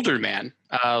an older man,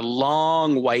 a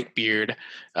long white beard,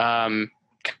 and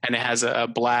it has a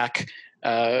black,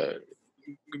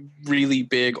 really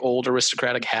big, old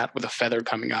aristocratic hat with a feather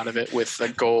coming out of it with a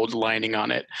gold lining on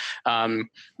it.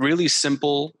 Really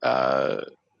simple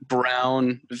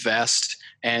brown vest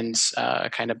and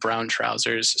kind of brown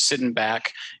trousers, sitting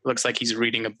back. It looks like he's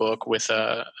reading a book with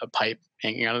a pipe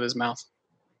hanging out of his mouth.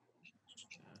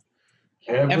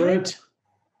 Everett?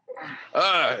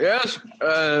 Yes?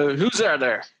 Who's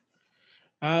there?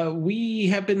 We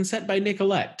have been sent by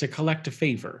Nicolette to collect a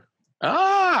favor.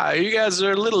 Ah, you guys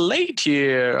are a little late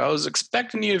here. I was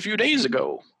expecting you a few days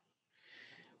ago.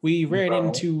 We ran Well.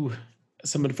 into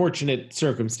some unfortunate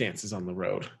circumstances on the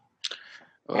road.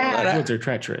 Well, The woods are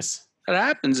treacherous. that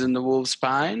happens in the Wolf's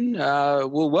Pine.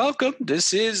 Well, welcome.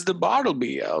 This is the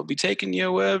Bartleby. I'll be taking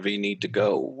you wherever you need to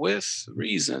go with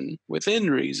reason,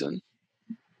 within reason.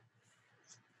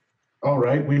 All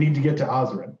right, we need to get to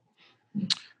Osrin.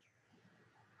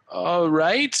 All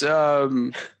right.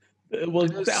 Well,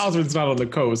 Osrin's not on the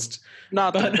coast.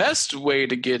 Not the best way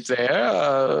to get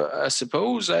there. I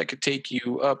suppose I could take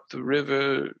you up the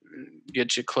river,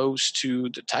 get you close to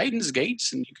the Titan's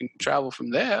Gates, and you can travel from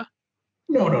there.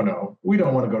 No. We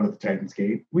don't want to go to the Titan's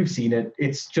Gate. We've seen it.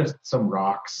 It's just some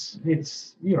rocks.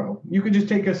 It's, you could just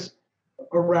take us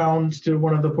around to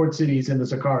one of the port cities in the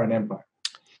Sakaran Empire.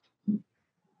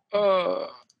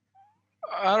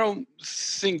 I don't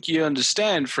think you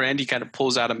understand, friend. He kind of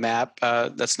pulls out a map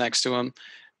that's next to him.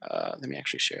 Let me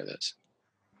actually share this.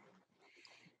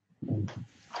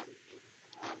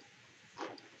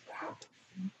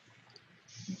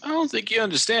 I don't think you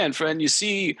understand, friend. You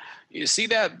see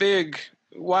that big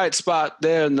white spot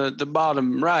there in the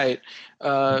bottom right?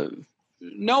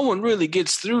 No one really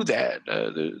gets through that.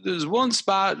 There's one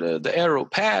spot, the Arrow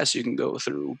Pass, you can go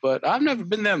through, but I've never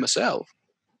been there myself.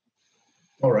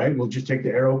 All right, we'll just take the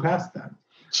Arrow Pass then.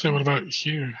 So what about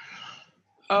here?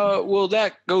 Well,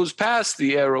 that goes past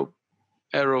the Arrow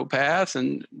Path,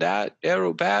 and that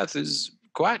Arrow Path is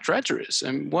quite treacherous.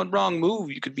 And one wrong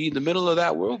move, you could be in the middle of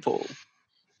that whirlpool.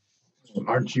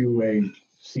 Aren't you a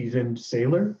seasoned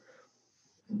sailor?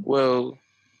 Well,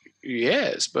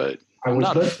 yes, but I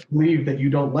was led to believe that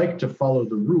you don't like to follow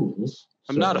the rules.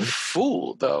 I'm not a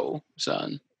fool, though,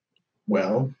 son.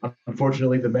 Well,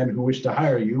 unfortunately, the men who wish to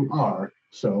hire you are.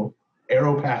 So,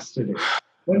 Arrow Pass today.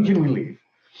 When can we leave?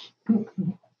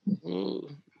 Well,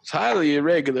 it's highly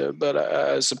irregular, but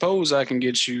I suppose I can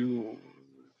get you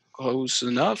close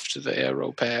enough to the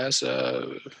Arrow Pass.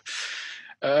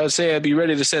 I'd say I'd be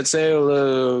ready to set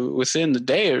sail within the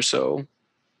day or so.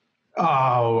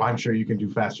 Oh, I'm sure you can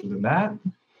do faster than that.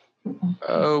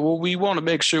 Well, we want to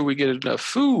make sure we get enough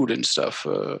food and stuff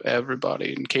for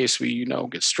everybody in case we,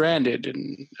 get stranded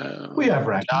and We have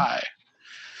rations. die.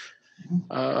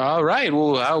 All right.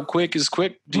 Well, how quick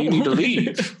do you need to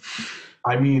leave?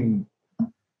 I mean,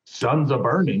 suns are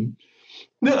burning.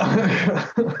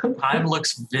 Time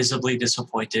looks visibly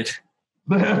disappointed.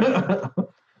 Well,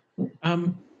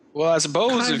 I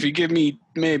suppose if you give me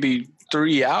maybe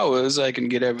 3 hours, I can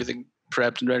get everything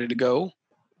prepped and ready to go.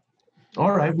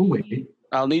 All right, we'll wait.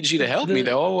 I'll need you to help me,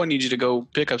 though. I need you to go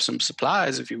pick up some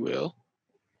supplies, if you will.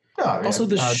 Also,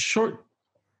 the short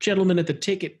gentleman at the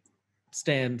ticket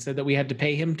stand said that we had to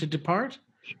pay him to depart.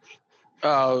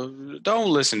 Don't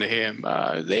listen to him.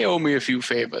 They owe me a few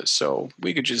favors, so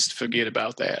we could just forget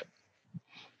about that.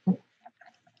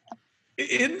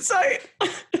 Insight.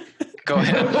 Go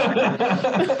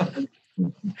ahead.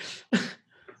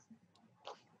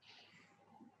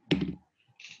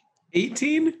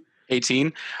 18.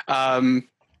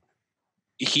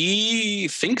 He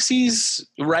thinks he's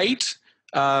right.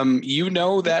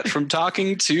 That from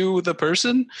talking to the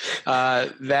person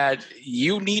that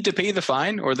you need to pay the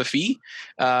fine or the fee,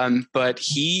 but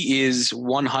he is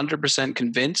 100%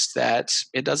 convinced that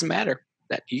it doesn't matter,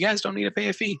 that you guys don't need to pay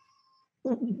a fee.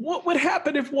 What would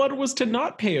happen if one was to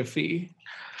not pay a fee?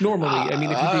 Normally, if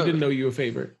he didn't owe you a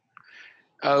favor.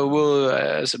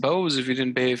 I suppose if you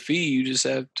didn't pay a fee, you just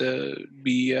have to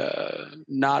be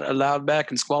not allowed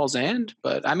back in Squall's End.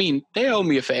 But, they owe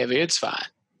me a favor. It's fine.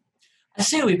 I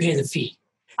say we pay the fee.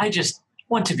 I just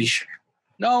want to be sure.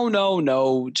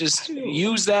 No. Just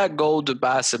use that gold to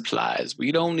buy supplies.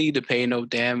 We don't need to pay no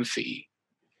damn fee.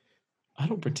 I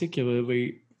don't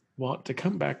particularly want to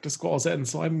come back to Squall's End,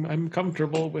 so I'm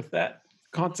comfortable with that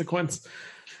consequence.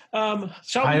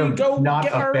 Shall we go not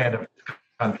get a fan of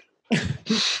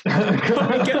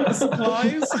Can we get the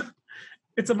supplies?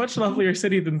 It's a much lovelier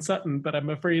city than Sutton, but I'm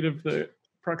afraid of the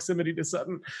proximity to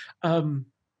Sutton.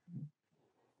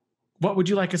 What would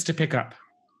you like us to pick up?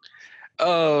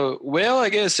 Well, I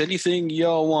guess anything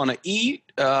y'all want to eat.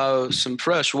 Some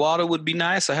fresh water would be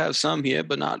nice. I have some here,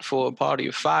 but not for a party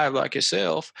of 5 like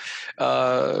yourself.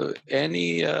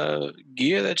 Any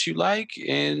gear that you like,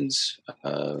 and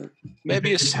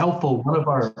maybe it's helpful.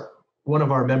 One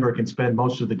of our member can spend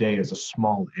most of the day as a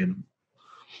small animal.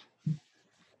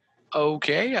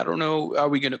 Okay, I don't know. Are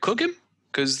we going to cook him?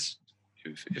 Because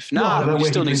if not, we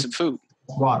still need some food.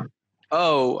 Water.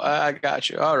 Oh, I got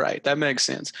you. All right, that makes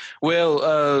sense.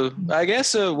 Well, I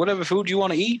guess whatever food you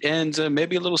want to eat, and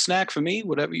maybe a little snack for me,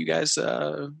 whatever you guys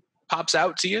pops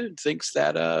out to you, thinks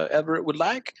that Everett would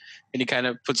like. And he kind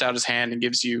of puts out his hand and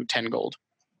gives you 10 gold.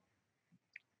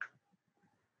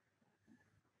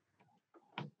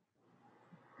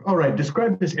 All right,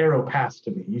 describe this Arrow Pass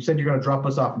to me. You said you're going to drop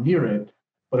us off near it,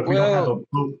 but if we don't have a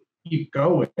boat to keep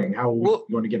going, how are we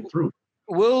going to get through?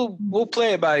 We'll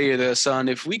play it by ear there, son.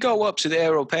 If we go up to the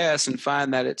Arrow Pass and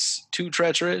find that it's too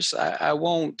treacherous, I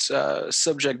won't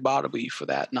subject Bartleby for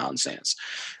that nonsense.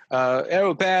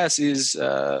 Arrow Pass is,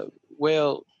 it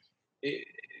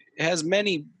has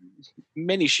many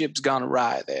ships gone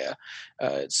awry there.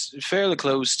 It's fairly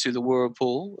close to the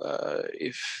whirlpool.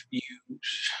 If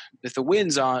the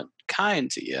winds aren't kind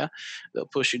to you, they'll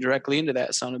push you directly into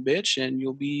that son of a bitch, and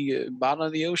you'll be bottom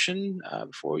of the ocean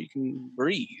before you can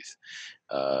breathe.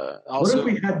 What if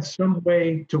we had some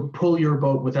way to pull your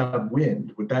boat without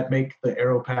wind? Would that make the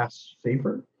Arrow Pass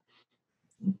safer?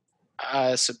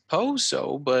 I suppose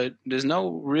so, but there's no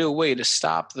real way to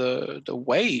stop the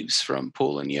waves from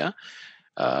pulling you.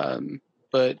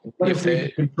 But what if we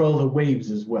can control the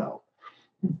waves as well?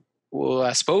 Well,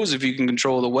 I suppose if you can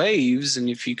control the waves and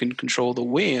if you can control the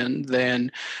wind,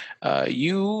 then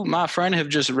you, my friend, have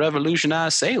just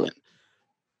revolutionized sailing.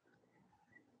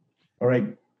 All right,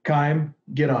 Kime,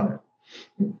 get on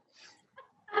it.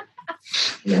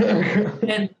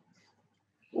 And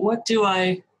what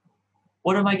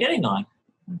am I getting on?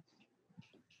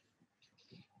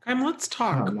 Kime, let's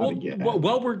talk.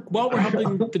 While we're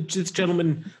helping this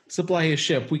gentleman supply his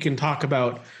ship, we can talk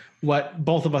about what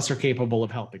both of us are capable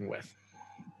of helping with.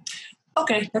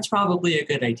 Okay, that's probably a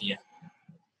good idea.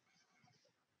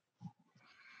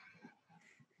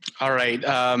 All right.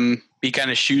 He kind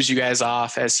of shoos you guys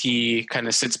off as he kind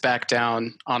of sits back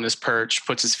down on his perch,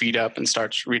 puts his feet up, and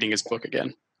starts reading his book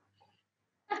again.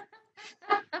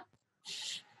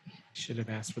 Should have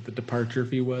asked what the departure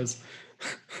fee was.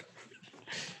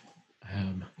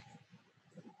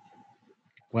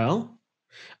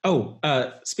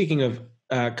 Speaking of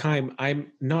Kime,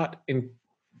 I'm not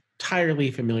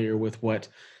entirely familiar with what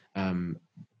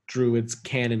druids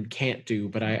can and can't do,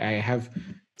 but I have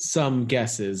some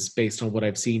guesses based on what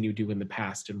I've seen you do in the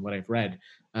past and what I've read.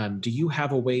 Do you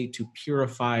have a way to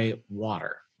purify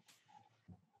water?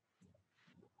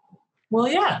 Well,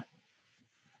 yeah.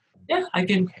 Yeah, I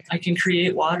can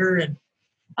create water, and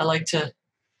I like to,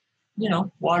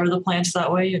 water the plants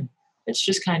that way, and it's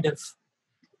just kind of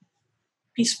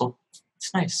peaceful.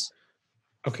 It's nice.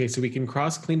 Okay, so we can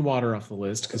cross clean water off the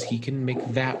list because he can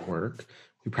make that work.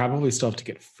 We probably still have to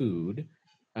get food.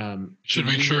 Should do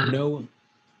make you sure. know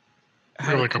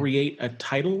how to create a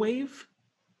tidal wave?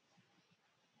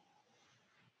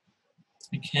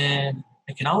 I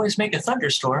can always make a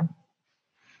thunderstorm.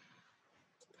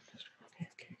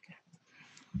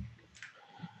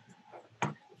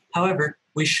 However,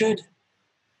 we should,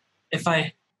 if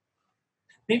I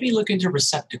maybe look into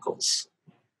receptacles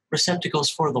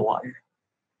for the water.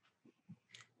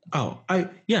 Oh,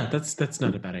 that's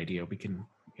not a bad idea. We can,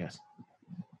 yes.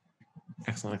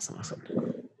 Excellent.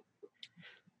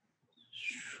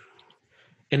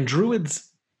 And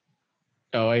druids,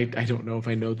 I don't know if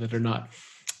I know that or not.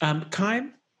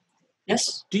 Kime?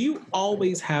 Yes? Do you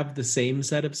always have the same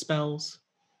set of spells?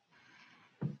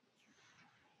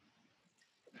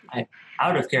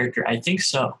 Out of character, I think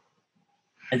so.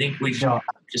 I think we should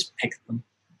just pick them.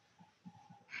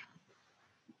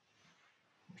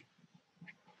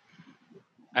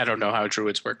 I don't know how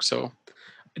druids work, so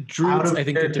druids, I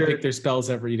think, get to pick their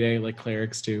spells every day, like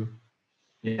clerics do.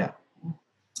 Yeah.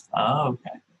 Oh,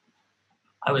 okay.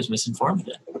 I was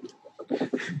misinformed then.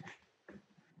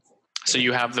 So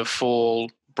you have the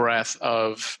full breadth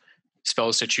of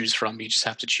spells to choose from. You just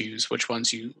have to choose which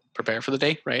ones you prepare for the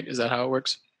day, right? Is that how it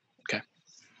works? Okay.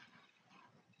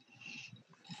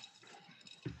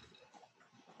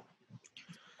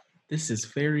 This is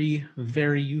very,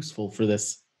 very useful for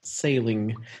this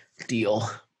sailing deal.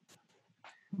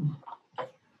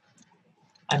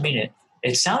 I mean,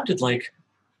 it sounded like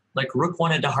Rook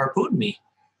wanted to harpoon me.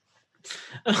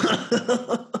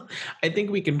 I think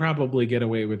we can probably get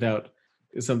away without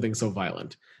something so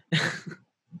violent.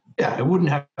 Yeah, it wouldn't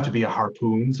have to be a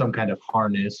harpoon. Some kind of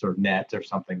harness or net or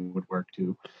something would work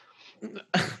too.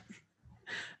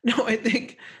 No, I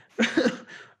think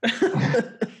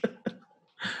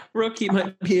Rookie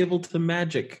might be able to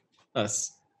magic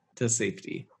us to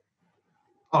safety.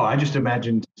 Oh, I just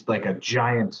imagined like a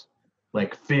giant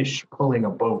fish pulling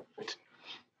a boat.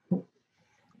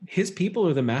 His people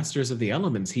are the masters of the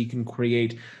elements. He can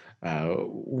create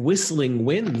whistling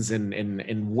winds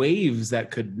and waves that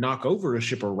could knock over a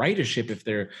ship or right a ship if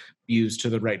they're used to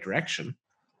the right direction.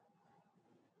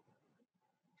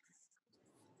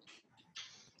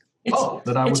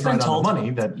 Then I was right on the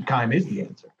money that Kime is the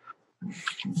answer.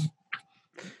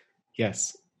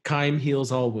 Yes, Kime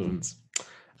heals all wounds.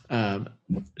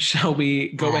 Shall we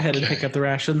go ahead and pick up the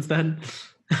rations then?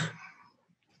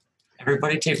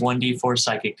 Everybody take 1d4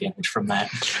 psychic damage from that.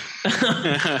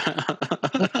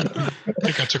 I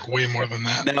think I took way more than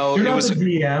that. No, You're not the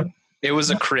DM. It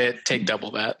was a crit. Take double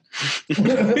that.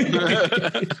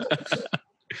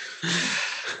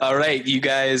 All right, you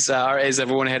guys. Is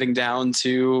everyone heading down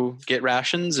to get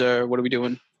rations, or what are we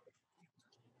doing?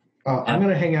 I'm going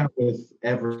to hang out with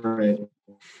Everett.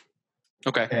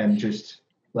 Okay. And just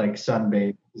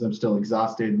sunbathe because I'm still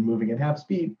exhausted and moving at half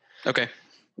speed. Okay.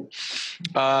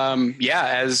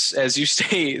 As you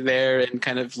stay there and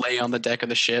kind of lay on the deck of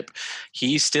the ship,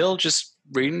 he's still just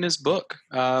reading his book.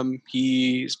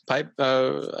 He's puffing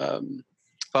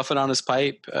on his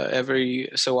pipe.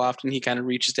 Every so often he kind of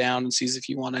reaches down and sees if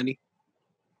you want any.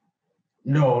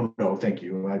 No, thank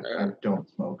you. I don't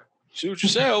smoke. Suit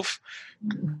yourself.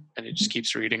 And he just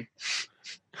keeps reading.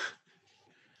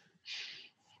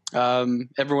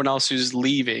 Everyone else who's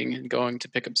leaving and going to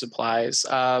pick up supplies,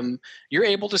 you're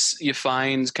able to you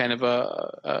find kind of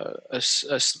a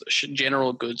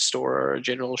general goods store or a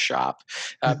general shop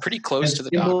pretty close to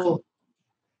the dock.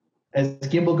 As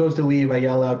Gimbal goes to leave, I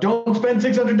yell out, "Don't spend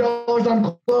 $600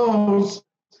 on clothes!"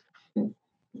 I'm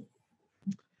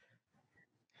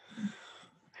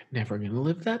never going to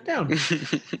live that down.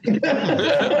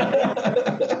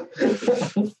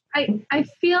 I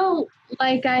feel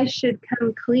like I should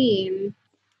come clean.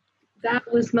 That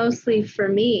was mostly for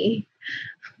me.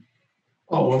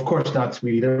 Oh, of course not,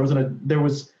 sweetie. There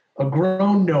was a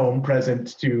grown gnome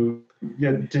present to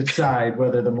decide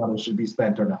whether the money should be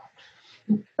spent or not.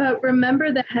 But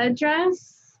remember the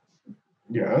headdress?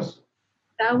 Yes.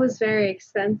 That was very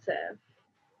expensive.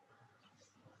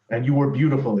 And you were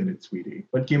beautiful in it, sweetie.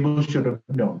 But Gimbal should have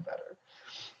known better.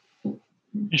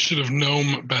 You should have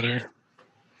known better.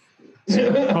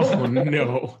 Oh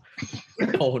no.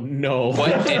 Oh no.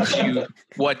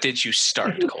 What did you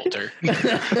start, Coulter?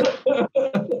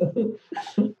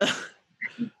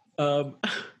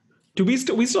 Do we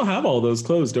still have all those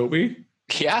clothes, don't we?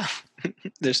 Yeah,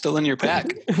 they're still in your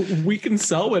pack. We can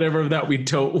sell whatever that we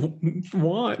don't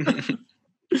want.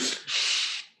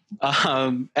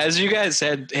 As you guys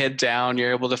head down,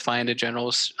 you're able to find a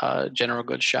general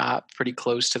goods shop pretty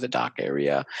close to the dock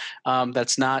area.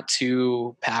 That's not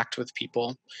too packed with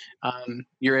people.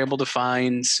 You're able to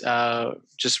find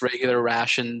just regular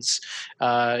rations.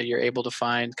 You're able to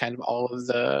find kind of all of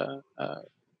the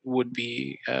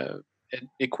would-be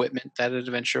equipment that an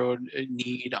adventurer would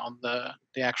need on the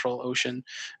actual ocean.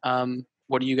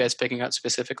 What are you guys picking up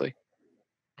specifically?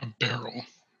 A barrel.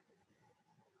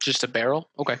 Just a barrel?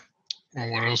 Okay. Well,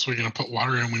 what else are we going to put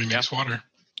water in when he makes water?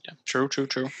 Yeah, true.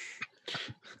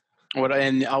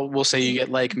 We'll say you get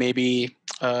like maybe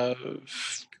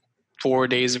 4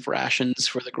 days of rations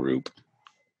for the group.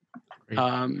 Is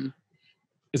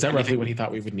that roughly what he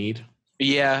thought we would need?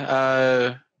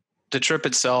 Yeah. The trip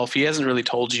itself, he hasn't really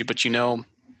told you, but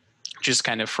just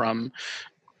kind of from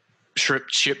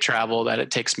ship travel that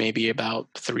it takes maybe about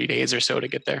 3 days or so to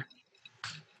get there.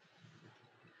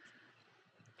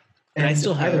 And I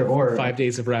still have 5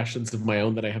 days of rations of my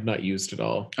own that I have not used at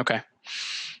all. Okay.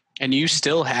 And you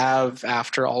still have,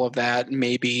 after all of that,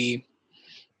 maybe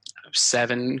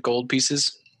 7 gold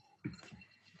pieces?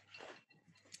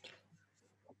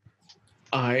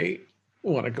 I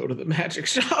want to go to the magic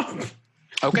shop.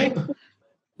 Okay.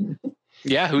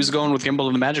 Yeah, who's going with Gimbal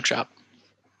to the magic shop?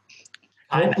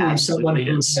 Hopefully someone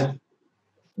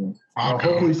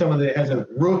that has a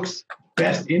Rook's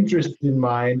best interest in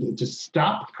mind to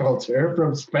stop culture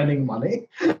from spending money.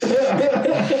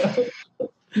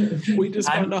 We just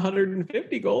found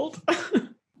 150 gold. I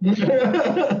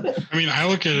mean, I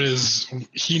look at it as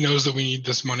he knows that we need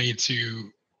this money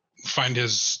to find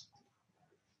his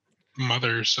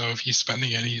mother, so if he's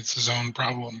spending it, it's his own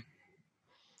problem.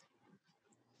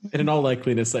 And in all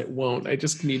likeliness, I won't. I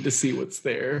just need to see what's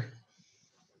there.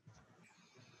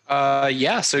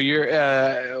 Yeah, so you're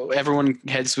everyone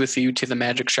heads with you to the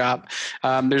magic shop.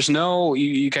 There's no are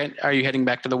you heading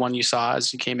back to the one you saw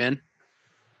as you came in?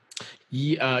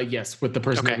 Yes, with the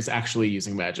person that was actually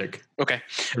using magic. Okay.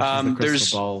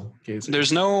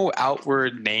 There's no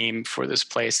outward name for this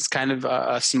place. It's kind of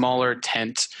a smaller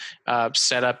tent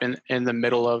set up in the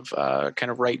middle of kind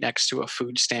of right next to a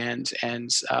food stand, and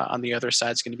on the other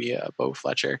side is going to be a Beau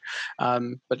Fletcher.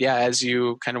 But yeah, as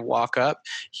you kind of walk up,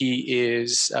 he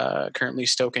is currently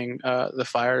stoking the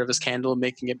fire of his candle,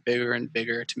 making it bigger and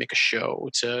bigger to make a show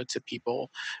to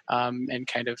people, and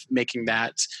kind of making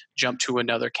that jump to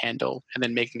another candle and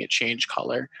then making it change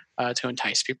color to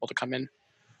entice people to come in.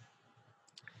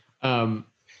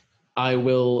 I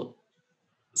will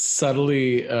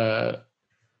subtly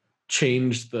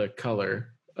change the color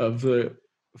of the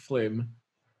flame.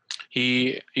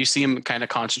 You see him kind of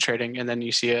concentrating, and then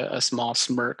you see a small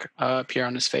smirk appear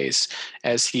on his face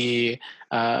as he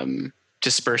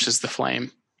disperses the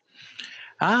flame.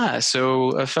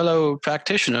 So a fellow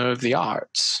practitioner of the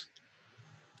arts.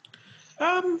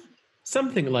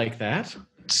 Something like that.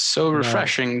 So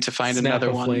refreshing to find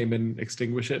another one. Flame and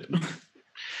extinguish it.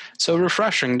 So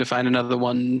refreshing to find another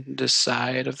one this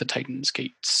side of the Titan's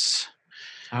gates.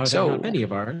 Not many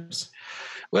of ours.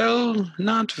 Well,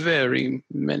 not very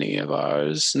many of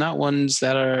ours. Not ones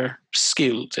that are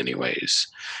skilled, anyways.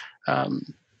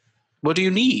 What do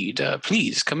you need?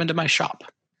 Please come into my shop.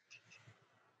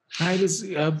 I was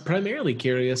primarily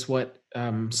curious what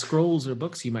scrolls or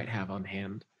books you might have on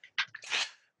hand.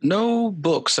 No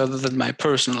books other than my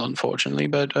personal, unfortunately,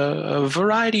 but a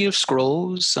variety of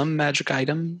scrolls, some magic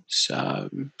items.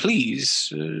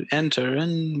 Please enter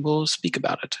and we'll speak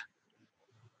about it.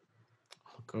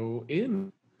 I'll go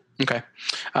in. Okay.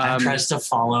 I tries to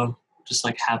follow, just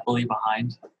like happily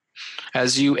behind.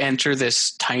 As you enter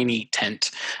this tiny tent,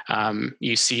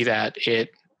 you see that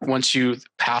once you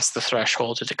pass the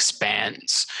threshold, it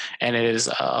expands, and it is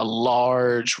a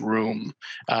large room,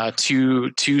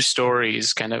 two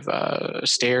stories, kind of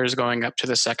stairs going up to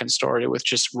the second story with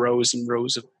just rows and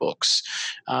rows of books.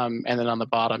 And then on the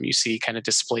bottom, you see kind of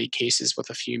display cases with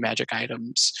a few magic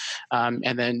items,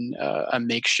 and then a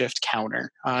makeshift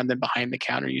counter. And then behind the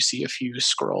counter, you see a few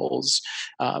scrolls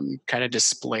kind of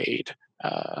displayed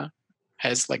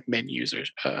as like menus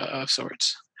of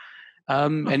sorts.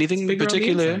 Anything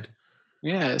particular?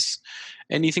 Yes.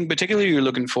 Anything particular you're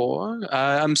looking for?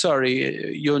 I'm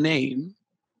sorry, your name?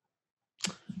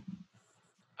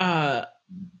 I'm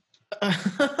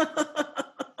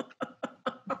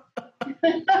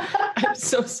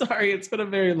so sorry. It's been a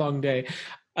very long day.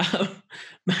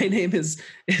 My name is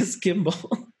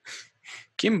Gimbal.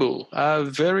 Gimbal,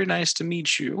 very nice to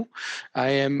meet you. I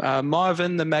am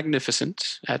Marvin the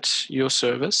Magnificent at your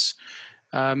service.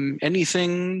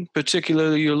 Anything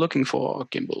particular you're looking for,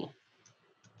 Gimbal?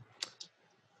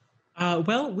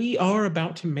 Well, we are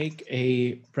about to make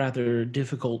a rather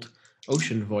difficult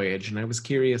ocean voyage, and I was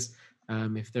curious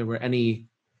if there were any,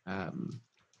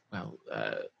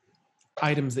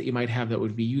 items that you might have that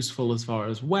would be useful as far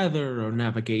as weather or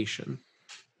navigation.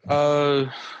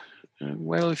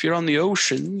 Well, if you're on the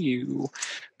ocean, you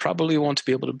probably want to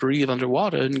be able to breathe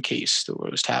underwater in case the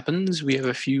worst happens. We have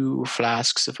a few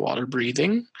flasks of water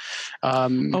breathing.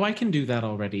 I can do that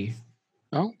already.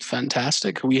 Oh,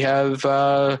 fantastic. We have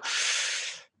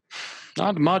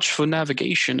not much for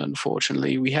navigation,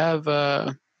 unfortunately. We have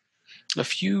a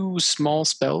few small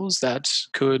spells that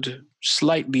could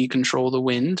slightly control the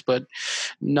wind, but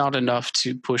not enough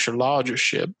to push a larger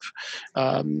ship.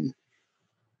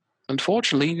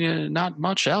 Unfortunately, not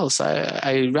much else.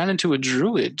 I ran into a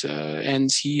druid,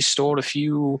 and he stored a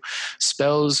few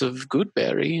spells of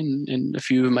Goodberry in a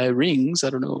few of my rings. I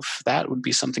don't know if that would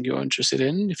be something you're interested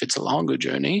in, if it's a longer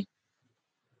journey.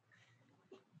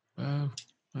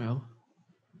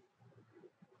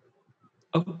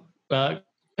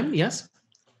 Yes.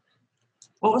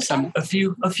 What was that?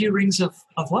 A few rings of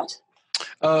what?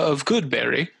 Of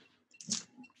Goodberry.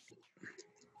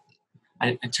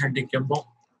 I turned to Gimbal.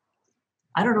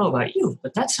 I don't know about you,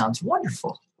 but that sounds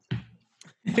wonderful.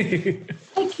 I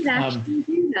can actually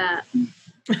do that.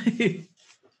 I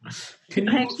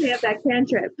actually have that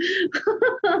cantrip.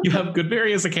 You have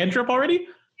Goodberry as a cantrip already?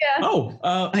 Yeah. Oh,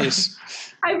 Nice.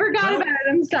 I forgot about it.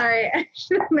 I'm sorry. I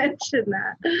should have mentioned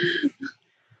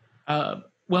that.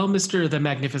 Well, Mr. the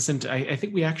Magnificent, I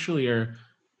think we actually are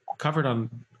covered on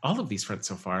all of these fronts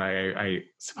so far. I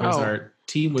suppose our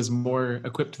team was more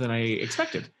equipped than I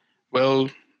expected. Well,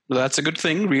 that's a good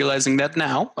thing, realizing that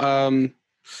now.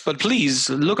 But please,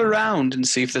 look around and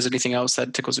see if there's anything else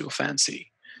that tickles your fancy.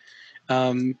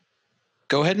 Go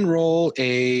ahead and roll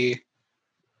a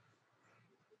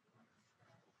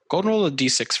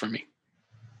d6 for me.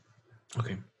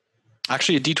 Okay.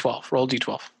 Actually, a d12. Roll a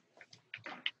d12.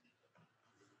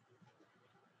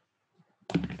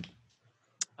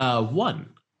 One.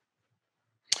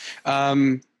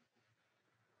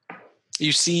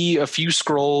 You see a few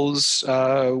scrolls,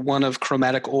 one of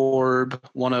Chromatic Orb,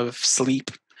 one of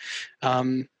Sleep.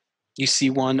 You see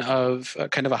one of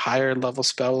kind of a higher level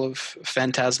spell of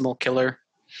Phantasmal Killer.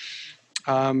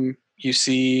 You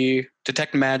see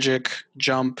Detect Magic,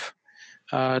 Jump,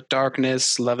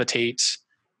 Darkness, Levitate,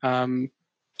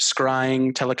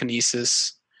 Scrying,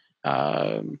 Telekinesis.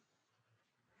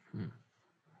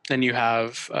 Then you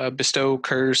have Bestow,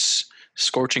 Curse,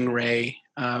 Scorching Ray,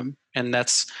 and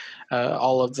that's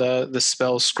all of the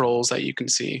spell scrolls that you can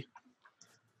see.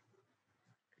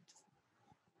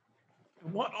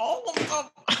 What, all of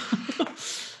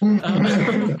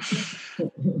them?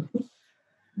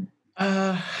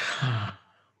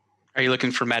 Are you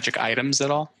looking for magic items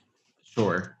at all?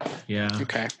 Sure. Yeah.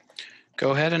 Okay.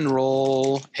 Go ahead and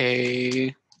roll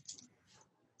a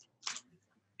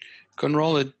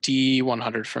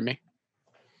D100 for me.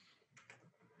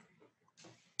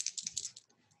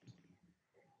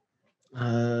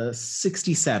 Uh,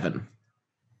 67.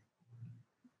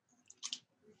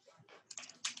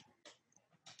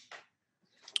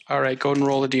 All right, go ahead and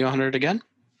roll a D100 again.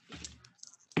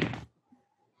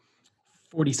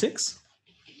 46.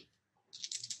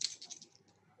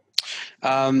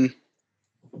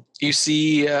 You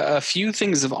see a few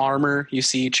things of armor. You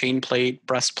see chain plate,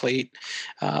 breastplate.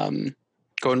 Go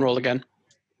and roll again.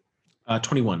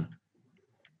 21.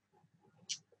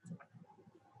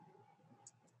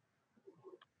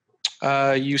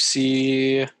 You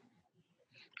see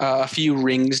a few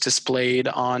rings displayed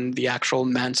on the actual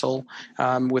mantle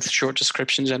with short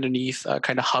descriptions underneath,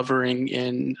 kind of hovering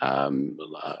in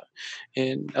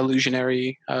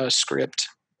illusionary script.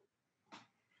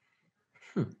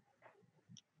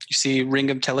 You see ring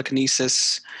of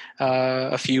telekinesis,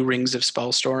 a few rings of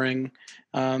spell storing.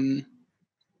 You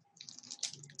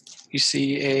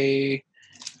see a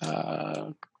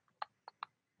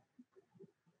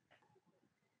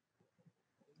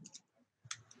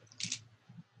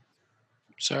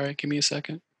sorry, give me a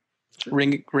second.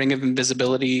 Ring of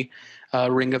invisibility,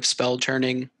 ring of spell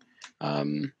turning,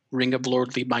 ring of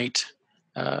lordly might,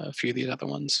 a few of these other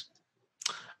ones.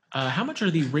 How much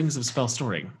are the rings of spell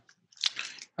storing?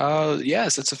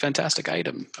 Yes, it's a fantastic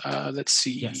item. Let's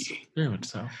see. Yes, very much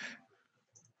so.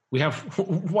 We have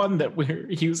one that we're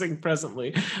using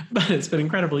presently, but it's been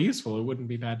incredibly useful. It wouldn't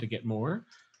be bad to get more.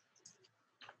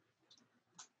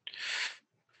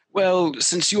 Well,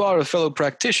 since you are a fellow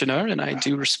practitioner, and I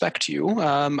do respect you,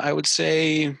 I would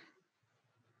say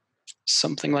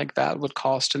something like that would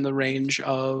cost in the range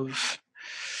of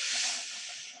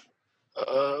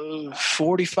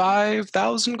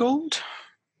 45,000 gold.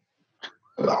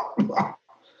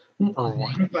 Or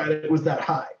what? I'm glad it was that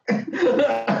high.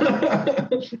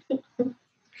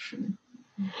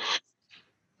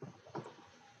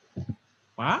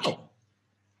 Wow.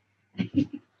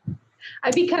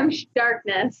 I become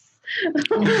darkness.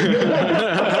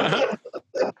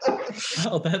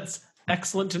 Well, that's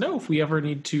excellent to know if we ever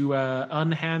need to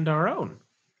unhand our own.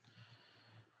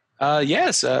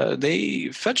 Yes, they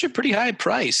fetch a pretty high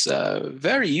price.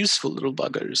 Very useful little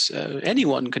buggers.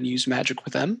 Anyone can use magic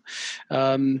with them.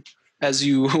 As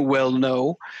you well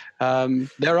know,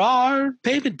 there are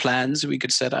payment plans we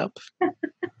could set up.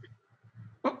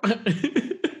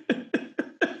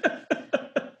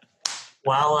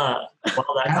 While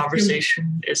that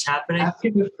conversation is happening, Ask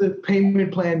him if the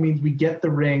payment plan means we get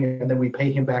the ring and then we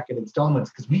pay him back in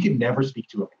installments, because we can never speak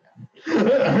to him again.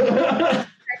 That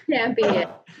can't be it.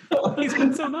 He's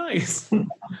been so nice.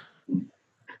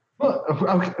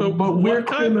 But we're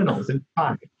criminals. It's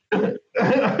fine.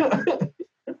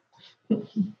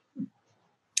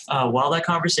 while that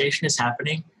conversation is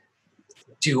happening,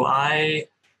 do I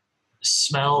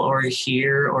smell or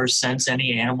hear or sense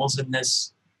any animals in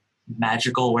this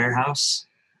magical warehouse?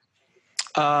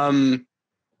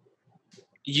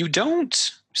 You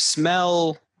don't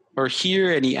smell or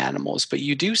hear any animals, but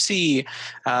you do see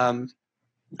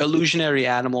illusionary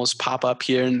animals pop up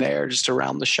here and there just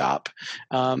around the shop.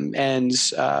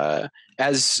 As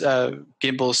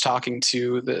Gimble is talking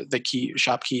to the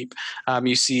shopkeep,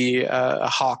 you see a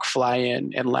hawk fly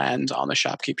in and land on the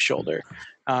shopkeep's shoulder.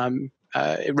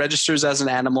 It registers as an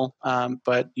animal,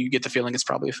 but you get the feeling it's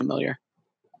probably familiar.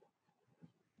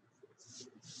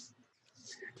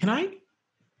 Can I?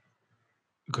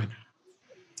 Good.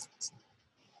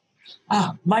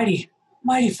 Ah, mighty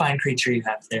fine creature you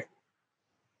have there.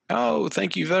 Oh,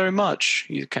 thank you very much.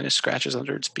 He kind of scratches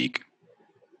under its beak.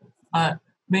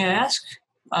 May I ask,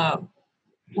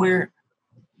 where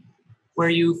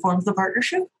you formed the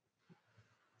partnership?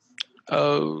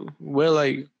 Oh, well,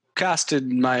 I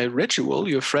casted my ritual.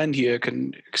 Your friend here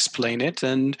can explain it,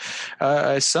 and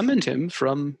I summoned him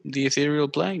from the ethereal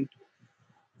plane.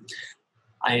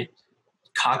 I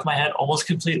cock my head almost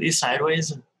completely sideways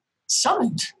and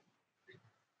summoned.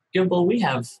 Gimble, we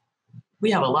have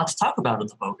a lot to talk about in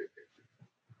the boat.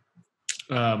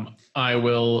 I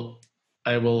will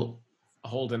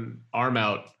hold an arm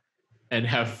out and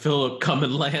have Philip come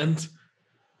and land.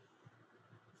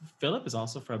 Philip is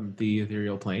also from the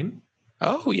ethereal plane.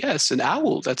 Oh, yes, an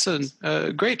owl. That's a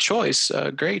great choice.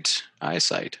 Great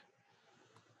eyesight.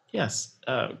 Yes.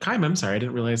 Kaim, I'm sorry. I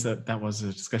didn't realize that was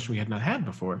a discussion we had not had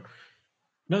before.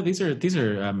 No, these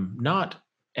are not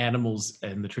animals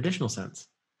in the traditional sense.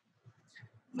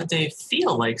 But they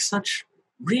feel like such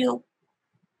real...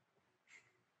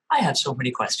 I have so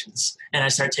many questions. And I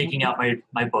start taking out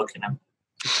my book and I'm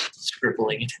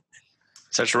scribbling it.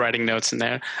 Starts writing notes in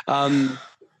there.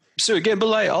 So again,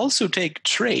 but I also take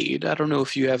trade. I don't know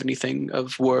if you have anything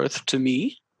of worth to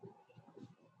me.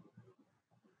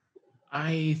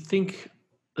 I think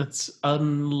that's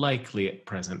unlikely at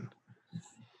present.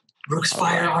 Rook's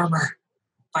fire armor.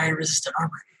 Fire resistant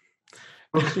armor.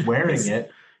 Rook's wearing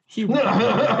it. He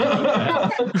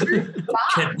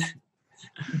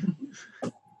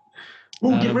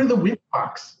Ooh, get rid of the witch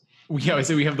box. Yeah, I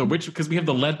say we have the witch because we have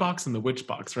the lead box and the witch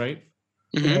box, right?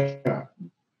 Mm-hmm.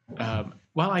 Yeah.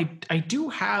 Well, I do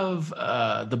have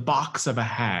the box of a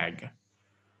hag.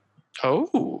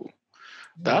 Oh,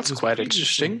 that's It was quite previously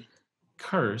interesting.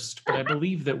 Cursed, but I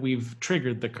believe that we've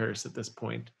triggered the curse at this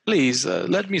point. Please,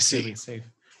 let me It's really see. safe.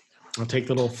 I'll take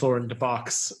the little thorned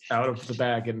box out of the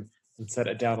bag and set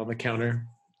it down on the counter.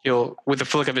 With a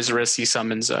flick of his wrist, he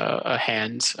summons a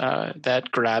hand that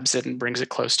grabs it and brings it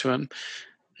close to him.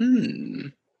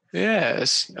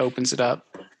 Yes, opens it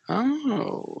up.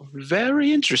 Oh,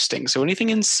 very interesting. So anything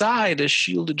inside is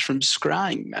shielded from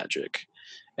scrying magic.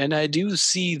 And I do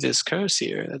see this curse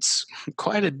here. That's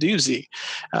quite a doozy.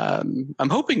 I'm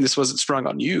hoping this wasn't sprung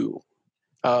on you.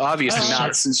 Obviously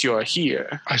not, since you're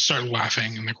here. I start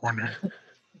laughing in the corner.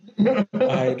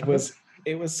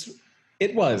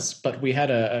 It was, but we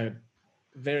had a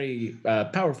very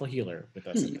powerful healer with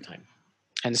us at the time.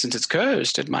 And since it's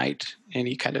cursed, it might, and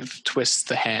he kind of twists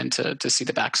the hand to see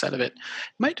the backside of it,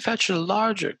 might fetch a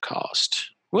larger cost.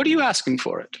 What are you asking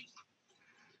for it?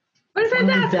 What is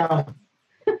that?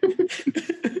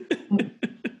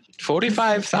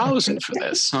 45,000 for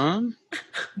this, huh?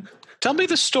 Tell me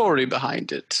the story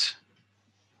behind it.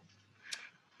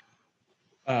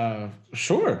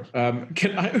 Sure.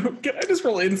 Can I just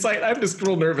roll insight? I'm just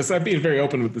real nervous. I'm being very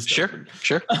open with this. Sure.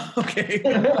 Okay.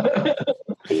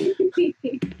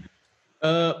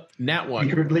 Nat one.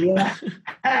 Secretly,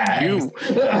 You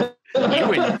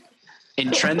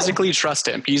intrinsically trust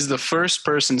him. He's the first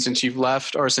person since you've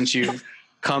left, or since you've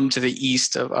come to the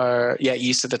east of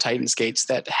the Titan's Gates,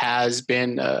 that has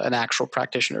been an actual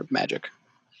practitioner of magic.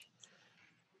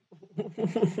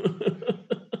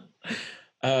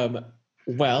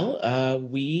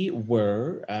 We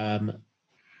were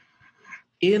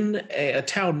in a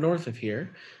town north of here,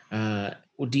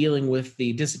 dealing with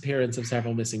the disappearance of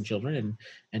several missing children,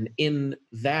 and in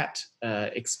that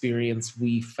experience,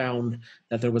 we found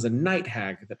that there was a night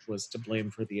hag that was to blame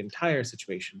for the entire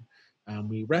situation.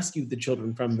 We rescued the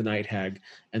children from the night hag,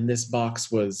 and this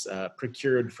box was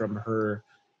procured from her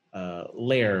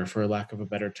lair, for lack of a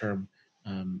better term.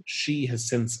 She has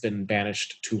since been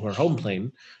banished to her home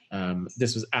plane.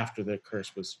 This was after the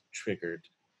curse was triggered.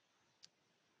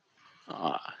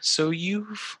 So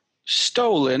you've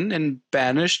stolen and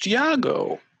banished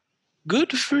Yago.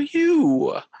 Good for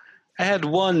you. I had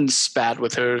one spat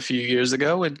with her a few years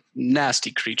ago, a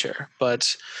nasty creature,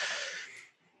 but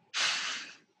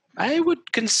I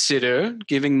would consider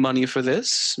giving money for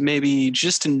this, maybe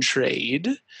just in trade.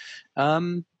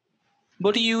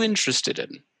 What are you interested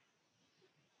in?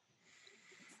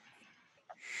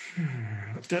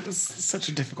 That is such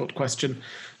a difficult question.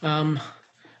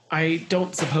 I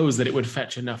don't suppose that it would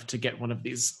fetch enough to get one of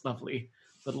these lovely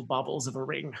little baubles of a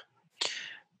ring.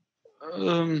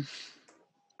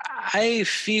 I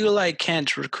feel I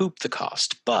can't recoup the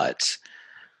cost, but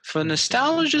for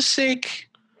nostalgia's sake,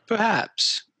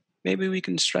 perhaps. Maybe we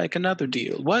can strike another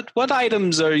deal. What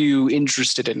items are you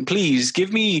interested in? Please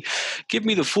give me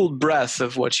the full breadth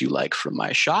of what you like from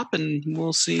my shop, and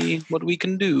we'll see what we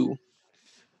can do.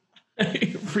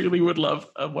 I really would love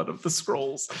one of the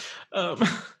scrolls.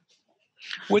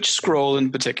 Which scroll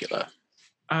in particular?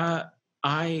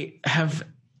 I have...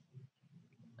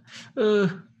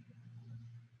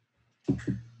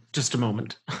 just a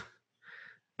moment.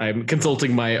 I'm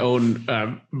consulting my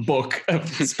own book of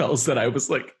spells that I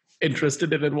was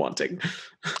interested in and wanting.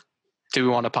 Do we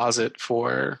want to pause it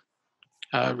for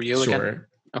Rio again? Sure.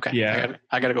 Okay. Yeah.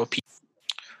 I gotta go pee.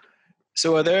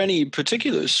 So are there any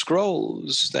particular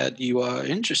scrolls that you are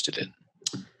interested in?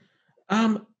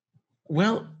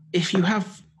 Well, if you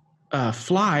have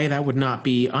fly, that would not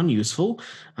be unuseful.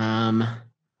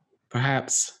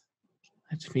 Perhaps,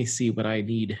 let me see what I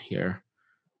need here.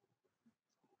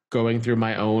 Going through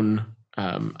my own,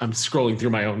 I'm scrolling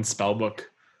through my own spell book,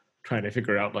 trying to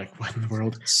figure out what in the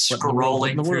world.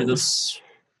 Scrolling through this.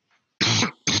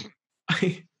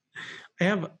 I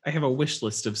have a wish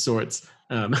list of sorts.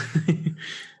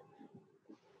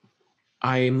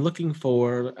 I'm looking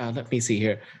for, let me see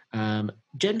here,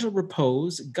 gentle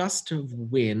repose, gust of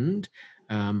wind,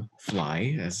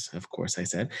 fly, as of course I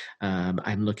said.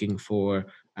 I'm looking for,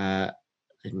 let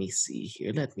me see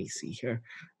here.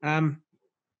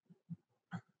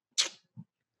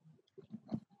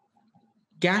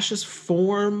 Gaseous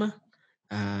form,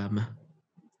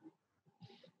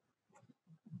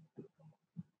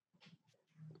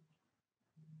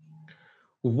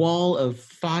 wall of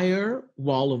fire,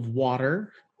 wall of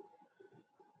water,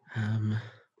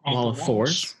 wall of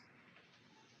force.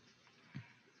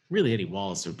 Really, any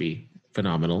walls would be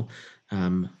phenomenal.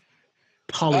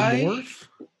 Polymorph.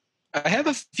 I have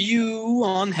a few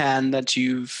on hand that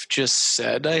you've just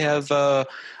said. I have a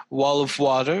wall of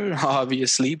water,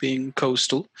 obviously being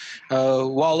coastal.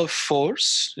 Wall of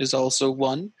force is also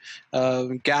one.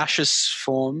 Gaseous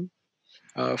form.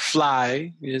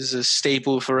 Fly is a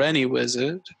staple for any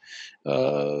wizard.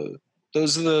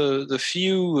 Those are the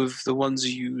few of the ones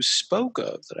you spoke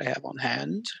of that I have on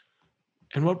hand.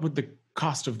 And what would the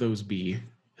cost of those be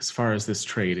as far as this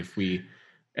trade if we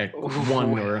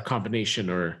one or a combination,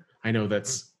 or I know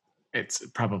it's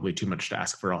probably too much to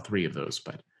ask for all three of those,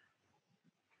 but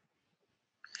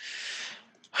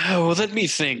well, let me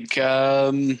think.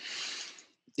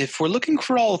 If we're looking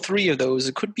for all three of those,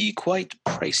 it could be quite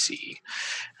pricey.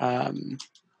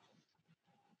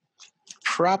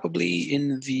 Probably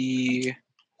in the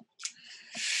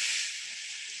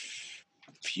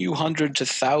few hundred to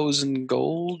 1,000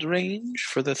 gold range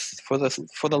for the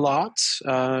lot,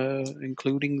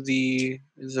 including the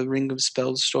ring of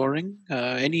spell storing.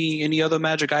 Any other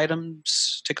magic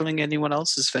items tickling anyone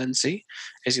else's fancy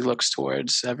as he looks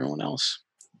towards everyone else?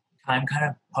 Time kind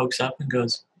of pokes up and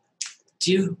goes,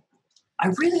 I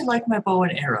really like my bow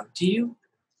and arrow. Do you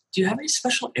have any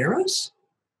special arrows?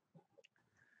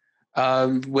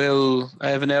 Well, I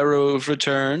have an arrow of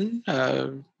return.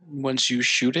 once you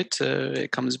shoot it,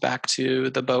 it comes back to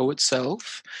the bow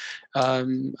itself.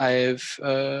 I have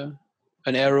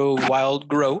an arrow of wild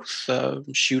growth.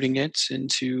 Shooting it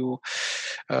into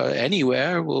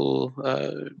anywhere will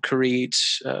create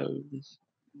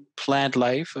plant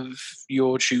life of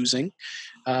your choosing.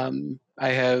 I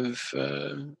have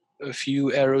a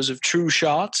few arrows of true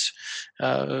shot.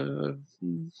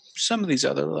 Some of these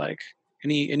other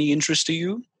any interest to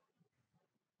you?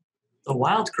 The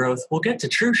wild growth, we'll get to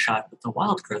True Shot, but the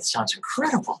wild growth sounds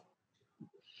incredible.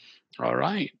 All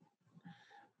right.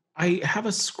 I have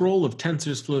a scroll of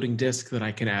Tensor's floating disk that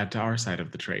I can add to our side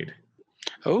of the trade.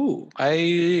 Oh,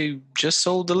 I just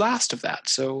sold the last of that,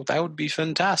 so that would be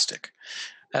fantastic.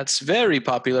 That's very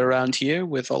popular around here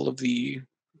with all of the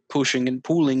pushing and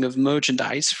pooling of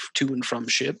merchandise to and from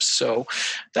ships, so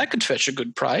that could fetch a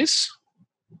good price.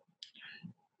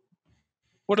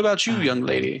 What about you, young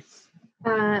lady?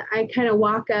 I kind of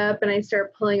walk up and I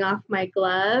start pulling off my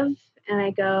glove and I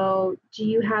go, do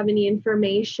you have any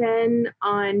information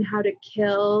on how to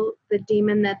kill the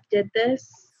demon that did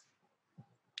this?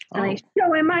 And I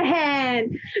show him my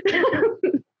hand.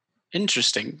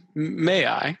 Interesting. May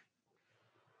I?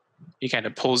 He kind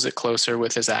of pulls it closer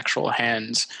with his actual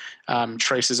hands,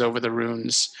 traces over the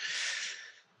runes.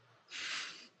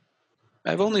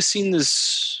 I've only seen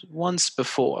this once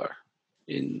before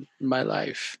in my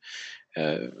life.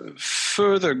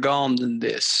 Further gone than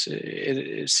this,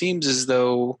 it seems as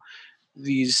though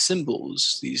these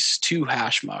symbols, these 2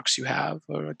 hash marks you have,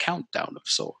 are a countdown of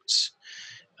sorts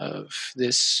of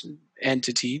this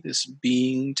entity, this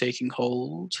being taking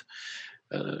hold.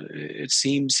 It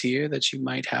seems here that you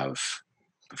might have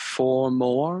 4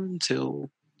 more until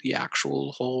the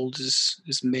actual hold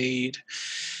is made.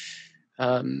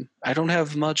 I don't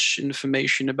have much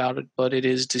information about it, but it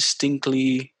is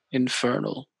distinctly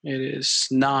infernal. It is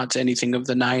not anything of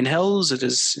the 9 hells. It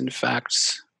is, in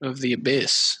fact, of the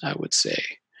abyss, I would say.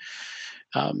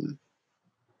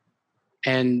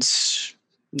 And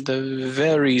the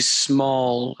very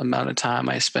small amount of time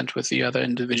I spent with the other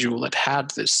individual that had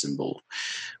this symbol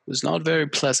was not very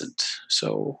pleasant.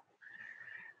 So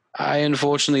I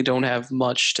unfortunately don't have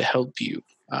much to help you.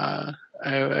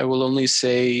 I will only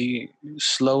say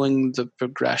slowing the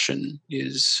progression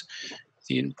is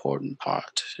the important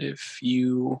part. If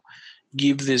you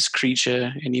give this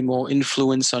creature any more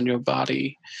influence on your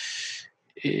body,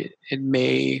 it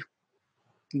may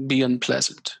be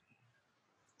unpleasant.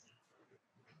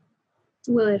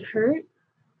 Will it hurt?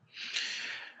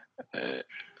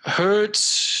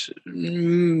 Hurt?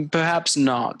 Perhaps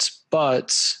not,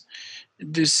 but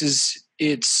this is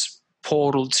its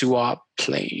portal to our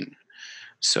plane.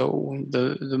 So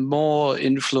the more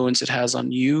influence it has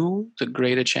on you, the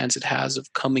greater chance it has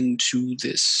of coming to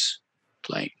this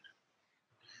plane.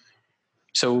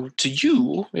 So to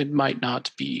you, it might not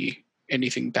be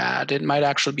anything bad. It might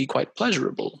actually be quite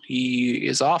pleasurable. He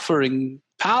is offering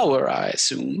power, I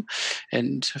assume,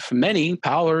 and for many,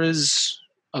 power is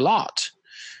a lot.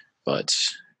 But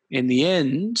in the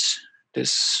end,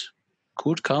 this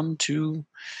could come to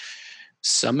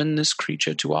summon this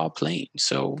creature to our plane.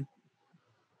 So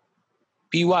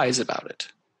be wise about it.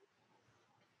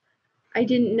 I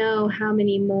didn't know how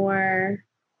many more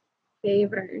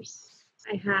favors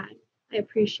I had. I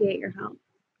appreciate your help.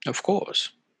 Of course.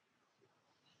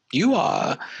 You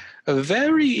are a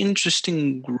very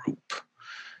interesting group.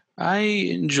 I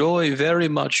enjoy very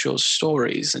much your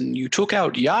stories, and you took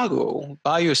out Iago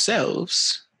by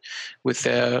yourselves with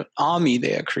their army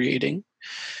they are creating.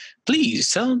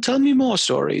 Please, tell me more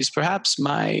stories. Perhaps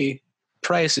my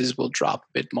prices will drop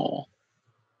a bit more.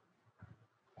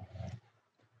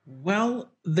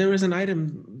 Well, there is an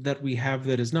item that we have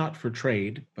that is not for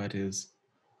trade, but is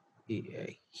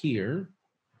here.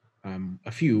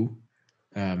 A few.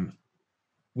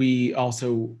 We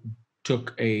also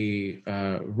took a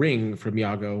ring from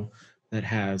Iago that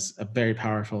has a very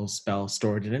powerful spell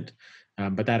stored in it.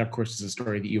 But that, of course, is a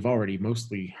story that you've already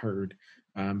mostly heard.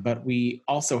 But we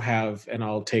also have, and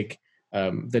I'll take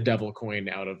the devil coin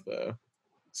out of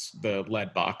the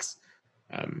lead box.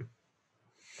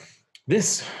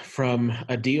 This from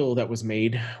a deal that was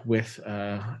made with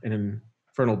an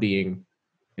infernal being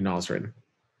in Osrin.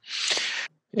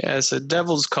 Yes, a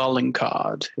devil's calling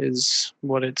card is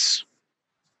what its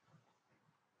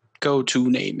go-to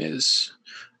name is.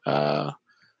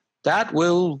 That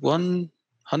will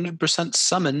 100%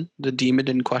 summon the demon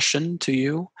in question to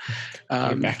you.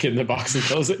 Back in the box and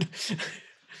close it.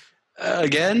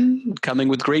 Again, coming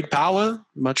with great power,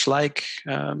 much like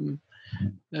the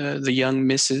young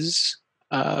missus.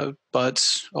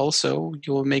 but also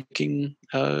you're making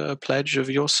a pledge of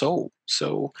your soul.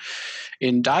 So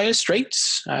in dire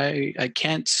straits, I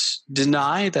can't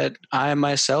deny that I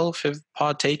myself have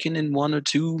partaken in one or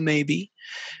two, maybe,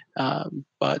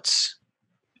 but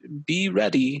be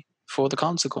ready for the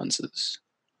consequences.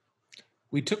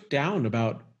 We took down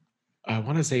about, I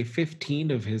want to say,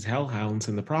 15 of his hellhounds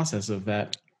in the process of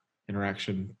that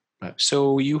interaction. But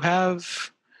So you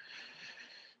have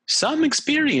some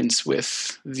experience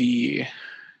with the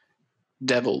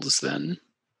devils, then.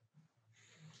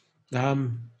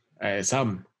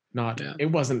 some, not. Yeah.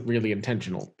 It wasn't really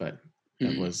intentional, but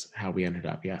that Hmm. was how we ended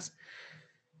up. Yes,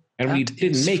 and That we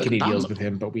didn't is make any deals with phenomenal.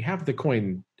 him, but we have the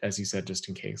coin, as you said, just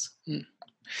in case.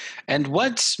 And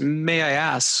what, may I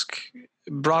ask,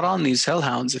 brought on these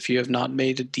hellhounds if you have not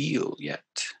made a deal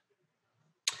yet?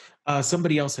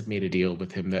 Somebody else had made a deal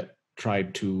with him that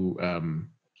tried to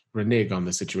renege on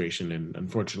the situation, and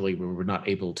unfortunately, we were not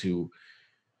able to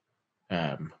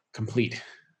complete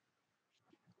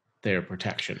their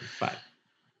protection. But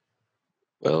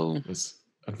Well, it was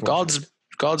unfortunate.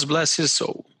 God's bless his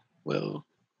soul. Well,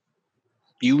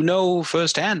 you know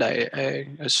firsthand, I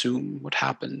assume, what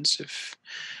happens if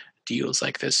deals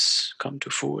like this come to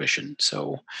fruition.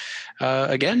 So,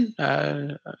 again,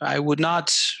 I would not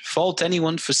fault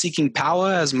anyone for seeking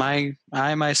power, as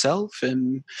I myself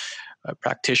am a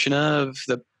practitioner of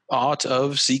the art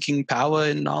of seeking power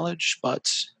and knowledge,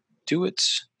 but do it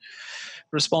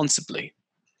responsibly.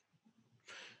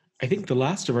 I think the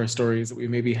last of our stories that we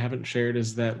maybe haven't shared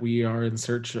is that we are in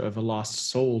search of a lost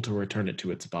soul to return it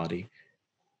to its body.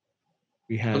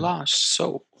 We A had lost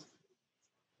soul.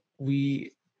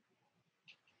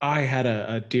 I had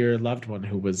a dear loved one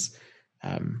who was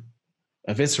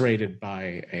eviscerated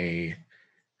by a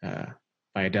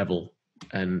devil,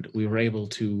 and we were able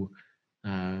to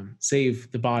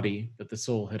save the body, but the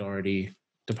soul had already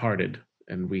departed,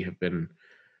 and we have been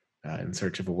in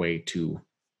search of a way to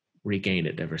regain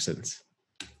it ever since.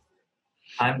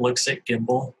 Time looks at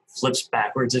Gimbal, flips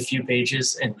backwards a few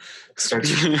pages, and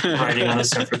starts writing on a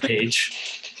separate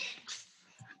page.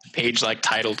 Page like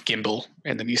titled Gimbal,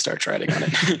 and then he starts writing on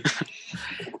it.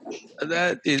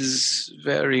 That is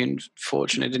very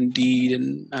unfortunate indeed,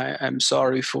 and I'm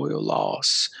sorry for your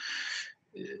loss.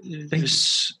 The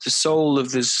soul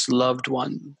of this loved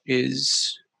one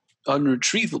is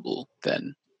unretrievable,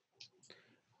 then.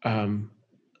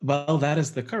 Well, that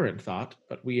is the current thought,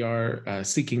 but we are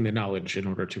seeking the knowledge in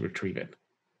order to retrieve it.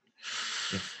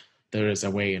 If there is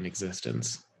a way in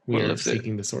existence, we are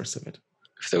seeking the source of it.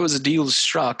 If there was a deal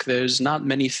struck, there's not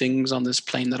many things on this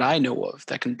plane that I know of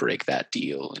that can break that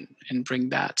deal and bring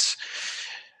that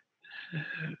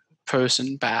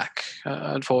person back.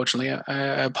 Unfortunately,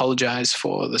 I apologize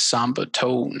for the somber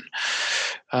tone.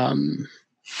 You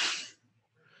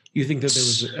think that there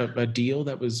was a deal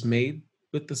that was made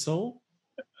with the soul?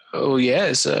 Oh,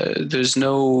 yes. There's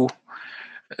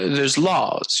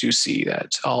laws, you see,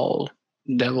 that all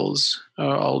devils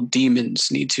or all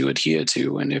demons need to adhere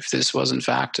to, and if this was in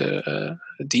fact a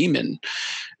demon,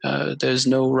 there's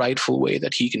no rightful way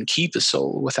that he can keep a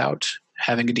soul without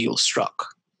having a deal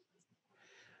struck.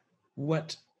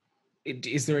 What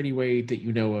is there any way that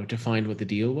you know of to find what the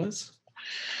deal was?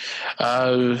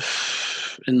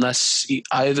 Unless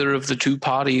either of the two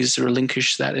parties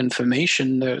relinquish that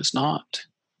information, there's not.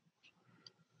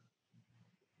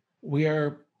 We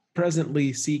are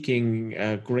presently seeking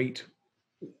a great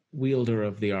wielder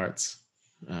of the arts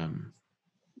in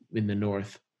the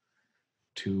north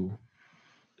to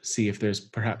see if there's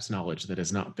perhaps knowledge that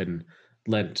has not been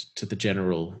lent to the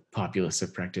general populace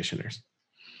of practitioners.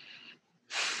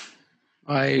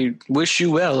 I wish you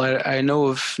well. I know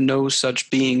of no such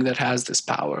being that has this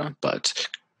power, but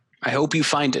I hope you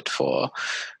find it for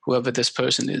whoever this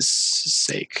person is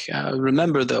sake.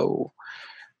 Remember, though,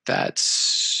 that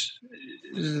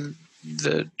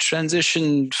the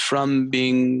transition from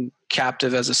being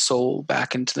captive as a soul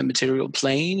back into the material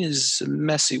plane is a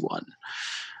messy one.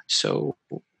 So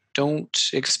don't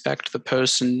expect the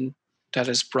person that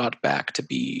is brought back to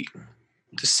be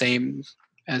the same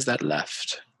as that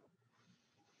left.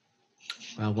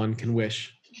 Well, one can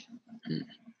wish.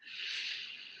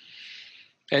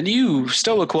 And you,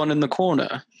 stoic one in the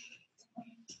corner.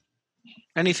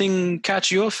 Anything catch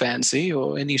your fancy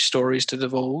or any stories to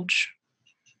divulge?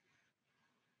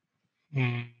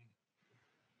 I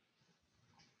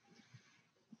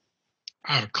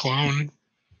have a clone.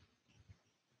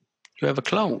 You have a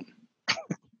clone.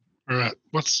 Or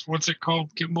what's it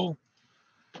called, Gimbal?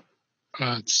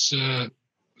 It's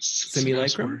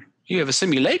Simulacrum? You have a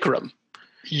simulacrum.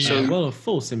 Yeah. So well, a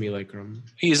full simulacrum.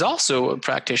 he's also a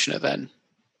practitioner then.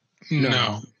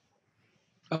 No.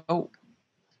 Oh,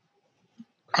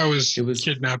 I was, It was-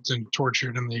 kidnapped and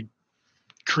tortured, and they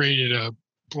created a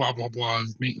blah blah blah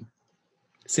of me.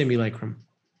 Simulacrum.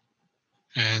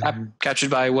 And captured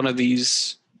by one of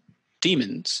these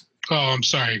demons. oh, I'm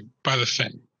sorry, by the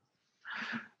Fae.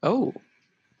 Oh,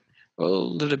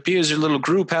 well, it appears your little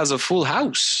group has a full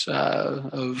house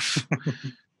of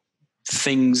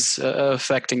things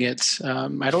affecting it.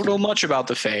 I don't know much about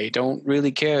the Fae. Don't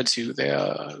really care to. They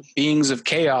are beings of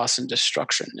chaos and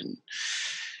destruction, and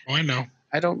Oh, I know.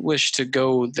 I don't wish to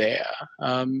go there.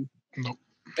 Nope.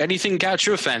 Anything catch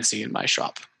your fancy in my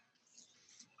shop?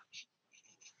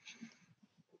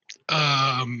 Do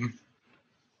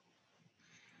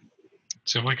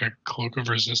you have like a cloak of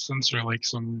resistance or like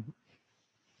some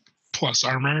plus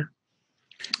armor?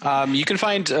 You can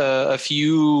find a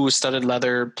few studded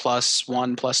leather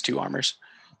 +1, +2 armors.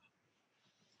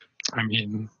 I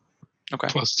mean, Okay.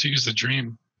 +2 is the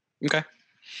dream. Okay.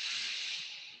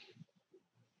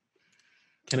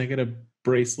 Can I get a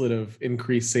bracelet of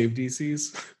increased save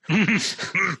DCs?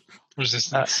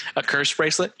 Resistance. A curse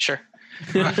bracelet? Sure.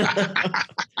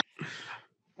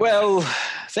 Well,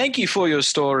 thank you for your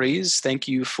stories. Thank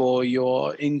you for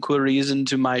your inquiries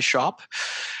into my shop.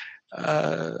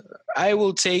 I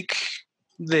will take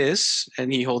this,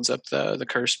 and he holds up the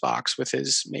curse box with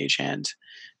his mage hand.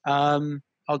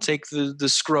 I'll take the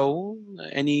scroll.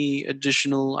 Any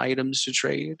additional items to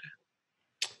trade?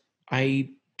 I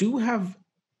do have.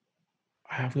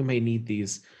 We may need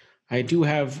these. I do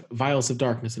have vials of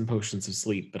darkness and potions of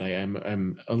sleep, but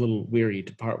I'm a little weary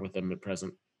to part with them at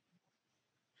present.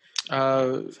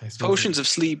 So I suppose Potions of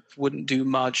sleep wouldn't do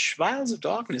much. Vials of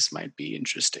darkness might be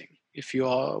interesting if you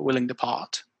are willing to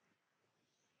part.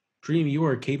 Dream, you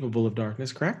are capable of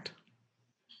darkness, correct?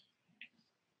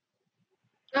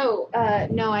 Oh,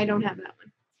 no, I don't have that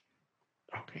one.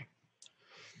 Okay.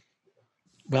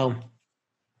 Well,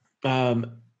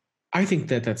 I think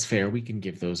that's fair. We can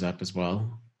give those up as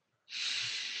well.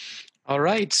 All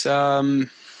right.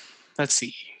 Let's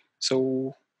see.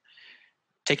 So,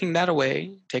 taking that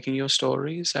away, taking your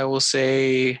stories, I will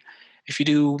say, if you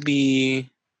do me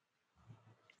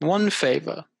one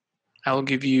favor, I will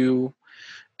give you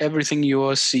everything you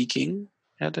are seeking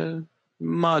at a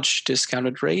much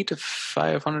discounted rate of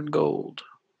 500 gold.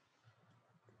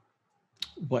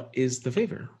 What is the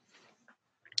favor?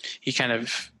 He kind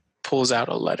of pulls out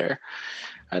a letter.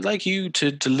 I'd like you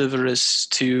to deliver us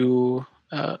to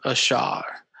Ashar.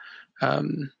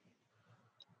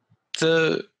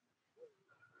 The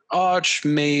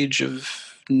Archmage of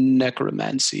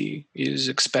Necromancy is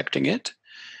expecting it,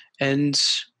 and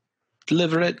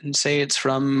deliver it and say it's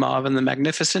from Marvin the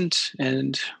Magnificent,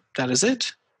 and that is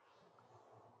it.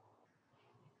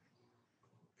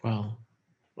 Well,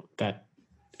 that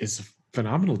is a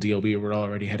phenomenal deal. We were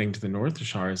already heading to the north.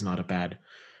 Ashar is not a bad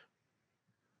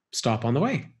stop on the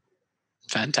way.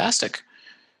 Fantastic.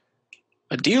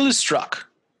 A deal is struck.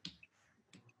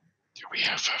 Do we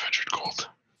have 500 gold?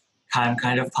 Kyle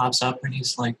kind of pops up and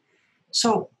he's like,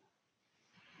 so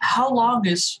how long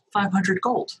is 500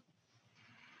 gold?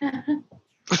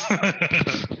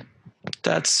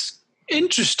 That's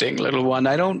interesting, little one.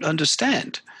 I don't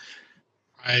understand.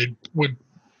 I would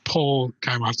pull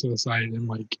Kaimos to the side and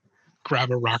like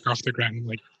grab a rock off the ground and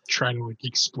like try to like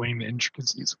explain the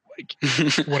intricacies of like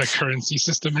what a currency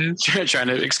system is. Trying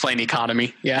to explain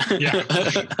economy. Yeah. Yeah.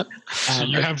 So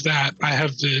you have that. I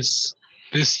have this.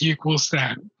 This equals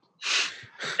that.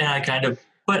 And I kind of,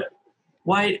 but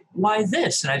why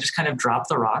this? And I just kind of drop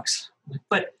the rocks.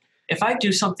 But if I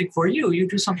do something for you, you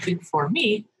do something for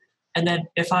me. And then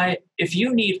if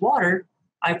you need water,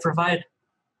 I provide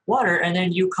water, and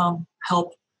then you come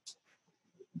help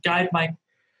guide my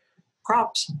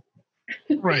crops.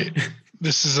 Right.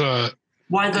 This is a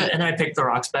And I pick the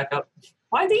rocks back up.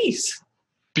 Why these?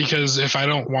 because if I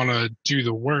don't want to do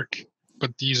the work,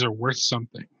 but these are worth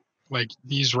something. Like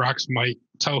these rocks might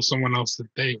tell someone else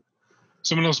that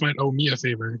someone else might owe me a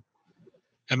favor,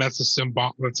 and that's a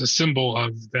symbol. That's a symbol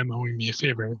of them owing me a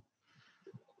favor.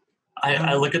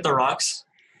 I look at the rocks.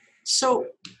 So,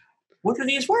 what are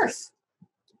these worth?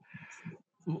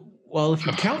 Well, if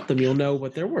you count them, you'll know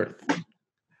what they're worth.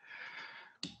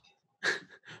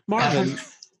 Marvin,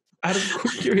 out of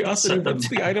curiosity, what's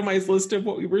the itemized list of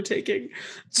what we were taking?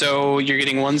 So you're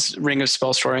getting one ring of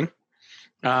spell storing.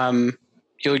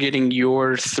 You're getting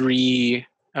your 3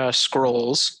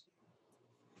 scrolls.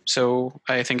 So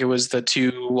I think it was the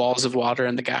 2 walls of water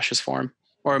and the gaseous form.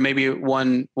 Or maybe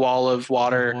 1 wall of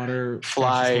water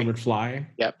fly. Form, and fly.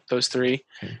 Yep, those 3.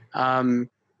 Okay.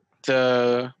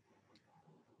 The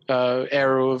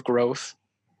arrow of growth.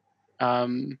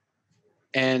 And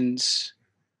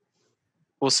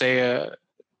we'll say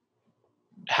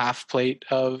half plate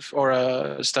of, or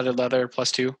a studded leather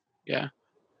 +2. Yeah.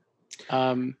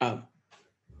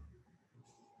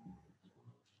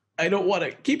 I don't want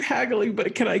to keep haggling,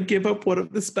 but can I give up one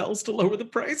of the spells to lower the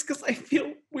price? Because I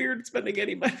feel weird spending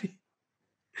any money.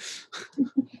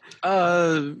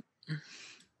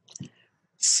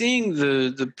 Seeing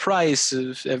the price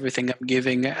of everything I'm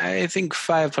giving, I think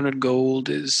 500 gold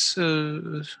is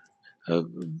a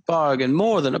bargain,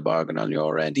 more than a bargain on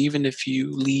your end, even if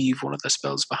you leave one of the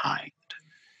spells behind.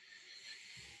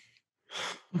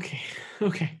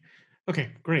 Okay,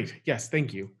 great. Yes,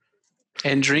 thank you.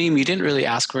 And Dream, you didn't really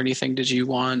ask for anything. Did you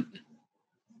want?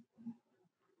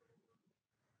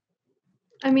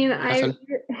 I mean, Nothing?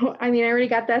 I already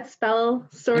got that spell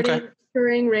sorting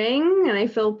ring, and I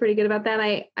feel pretty good about that.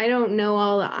 I don't know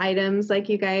all the items like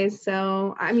you guys,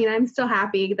 so I mean, I'm still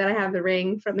happy that I have the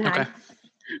ring from the hag.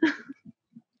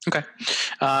 Okay.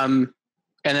 And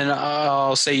then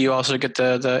I'll say you also get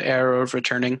the arrow of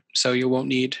returning, so you won't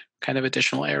need kind of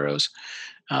additional arrows.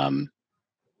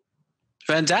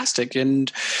 Fantastic.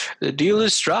 And the deal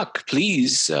is struck.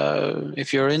 Please,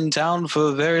 if you're in town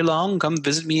for very long, come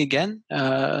visit me again.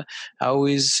 I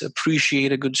always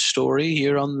appreciate a good story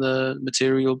here on the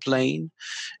material plane.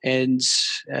 And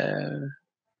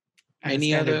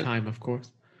any other time, of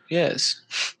course. Yes.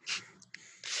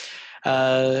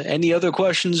 Any other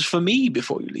questions for me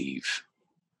before you leave?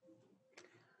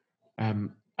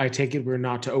 I take it we're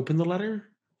not to open the letter?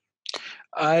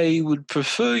 I would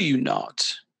prefer you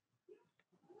not.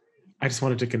 I just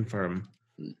wanted to confirm.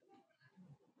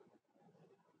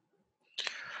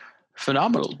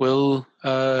 Phenomenal. We'll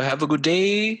have a good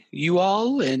day, you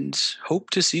all, and hope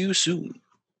to see you soon.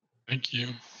 Thank you.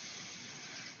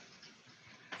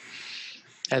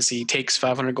 As he takes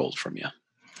 500 gold from you.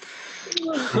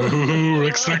 Ooh,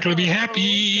 Rick's not going to be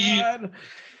happy. God.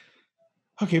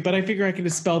 Okay, but I figure I can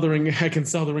just spell the ring. I can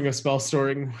sell the ring of spell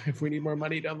storing if we need more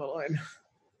money down the line.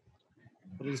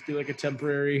 It'll just be like a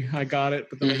temporary. I got it,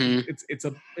 but then it's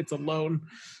a loan.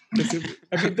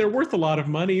 I mean, they're worth a lot of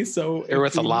money, so they're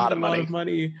worth a lot of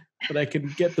money. But I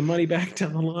can get the money back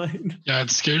down the line. Yeah, it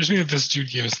scares me that this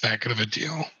dude gave us that good of a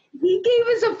deal. He gave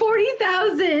us a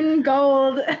 40,000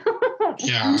 gold.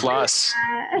 Yeah. Plus.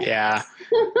 Yeah.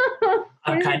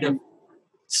 I'm kind of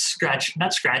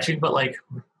not scratching, but like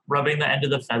rubbing the end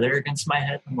of the feather against my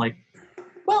head. I'm like,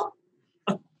 well,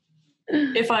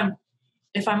 if I'm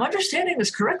understanding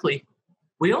this correctly,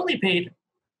 we only paid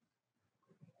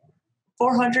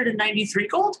 493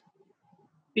 gold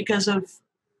because of,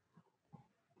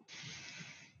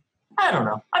 I don't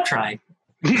know. I'm trying.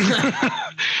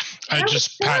 I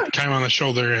just pat Kaim on the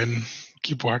shoulder and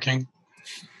keep walking.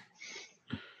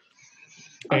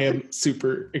 I am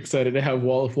super excited to have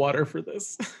Wall of Water for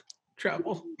this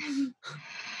travel.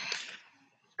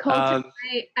 I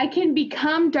can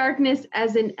become darkness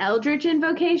as an eldritch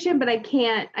invocation, but I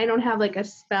don't have like a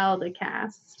spell to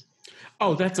cast.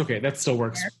 Oh, that's okay. That still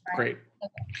works great.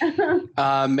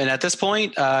 And at this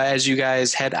point, as you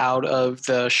guys head out of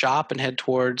the shop and head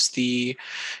towards the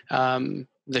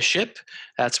ship,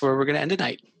 that's where we're going to end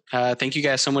tonight. Thank you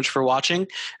guys so much for watching,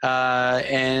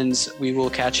 and we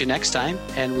will catch you next time,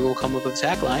 and we will come up with a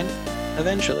tagline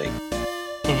eventually.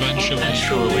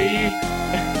 Eventually.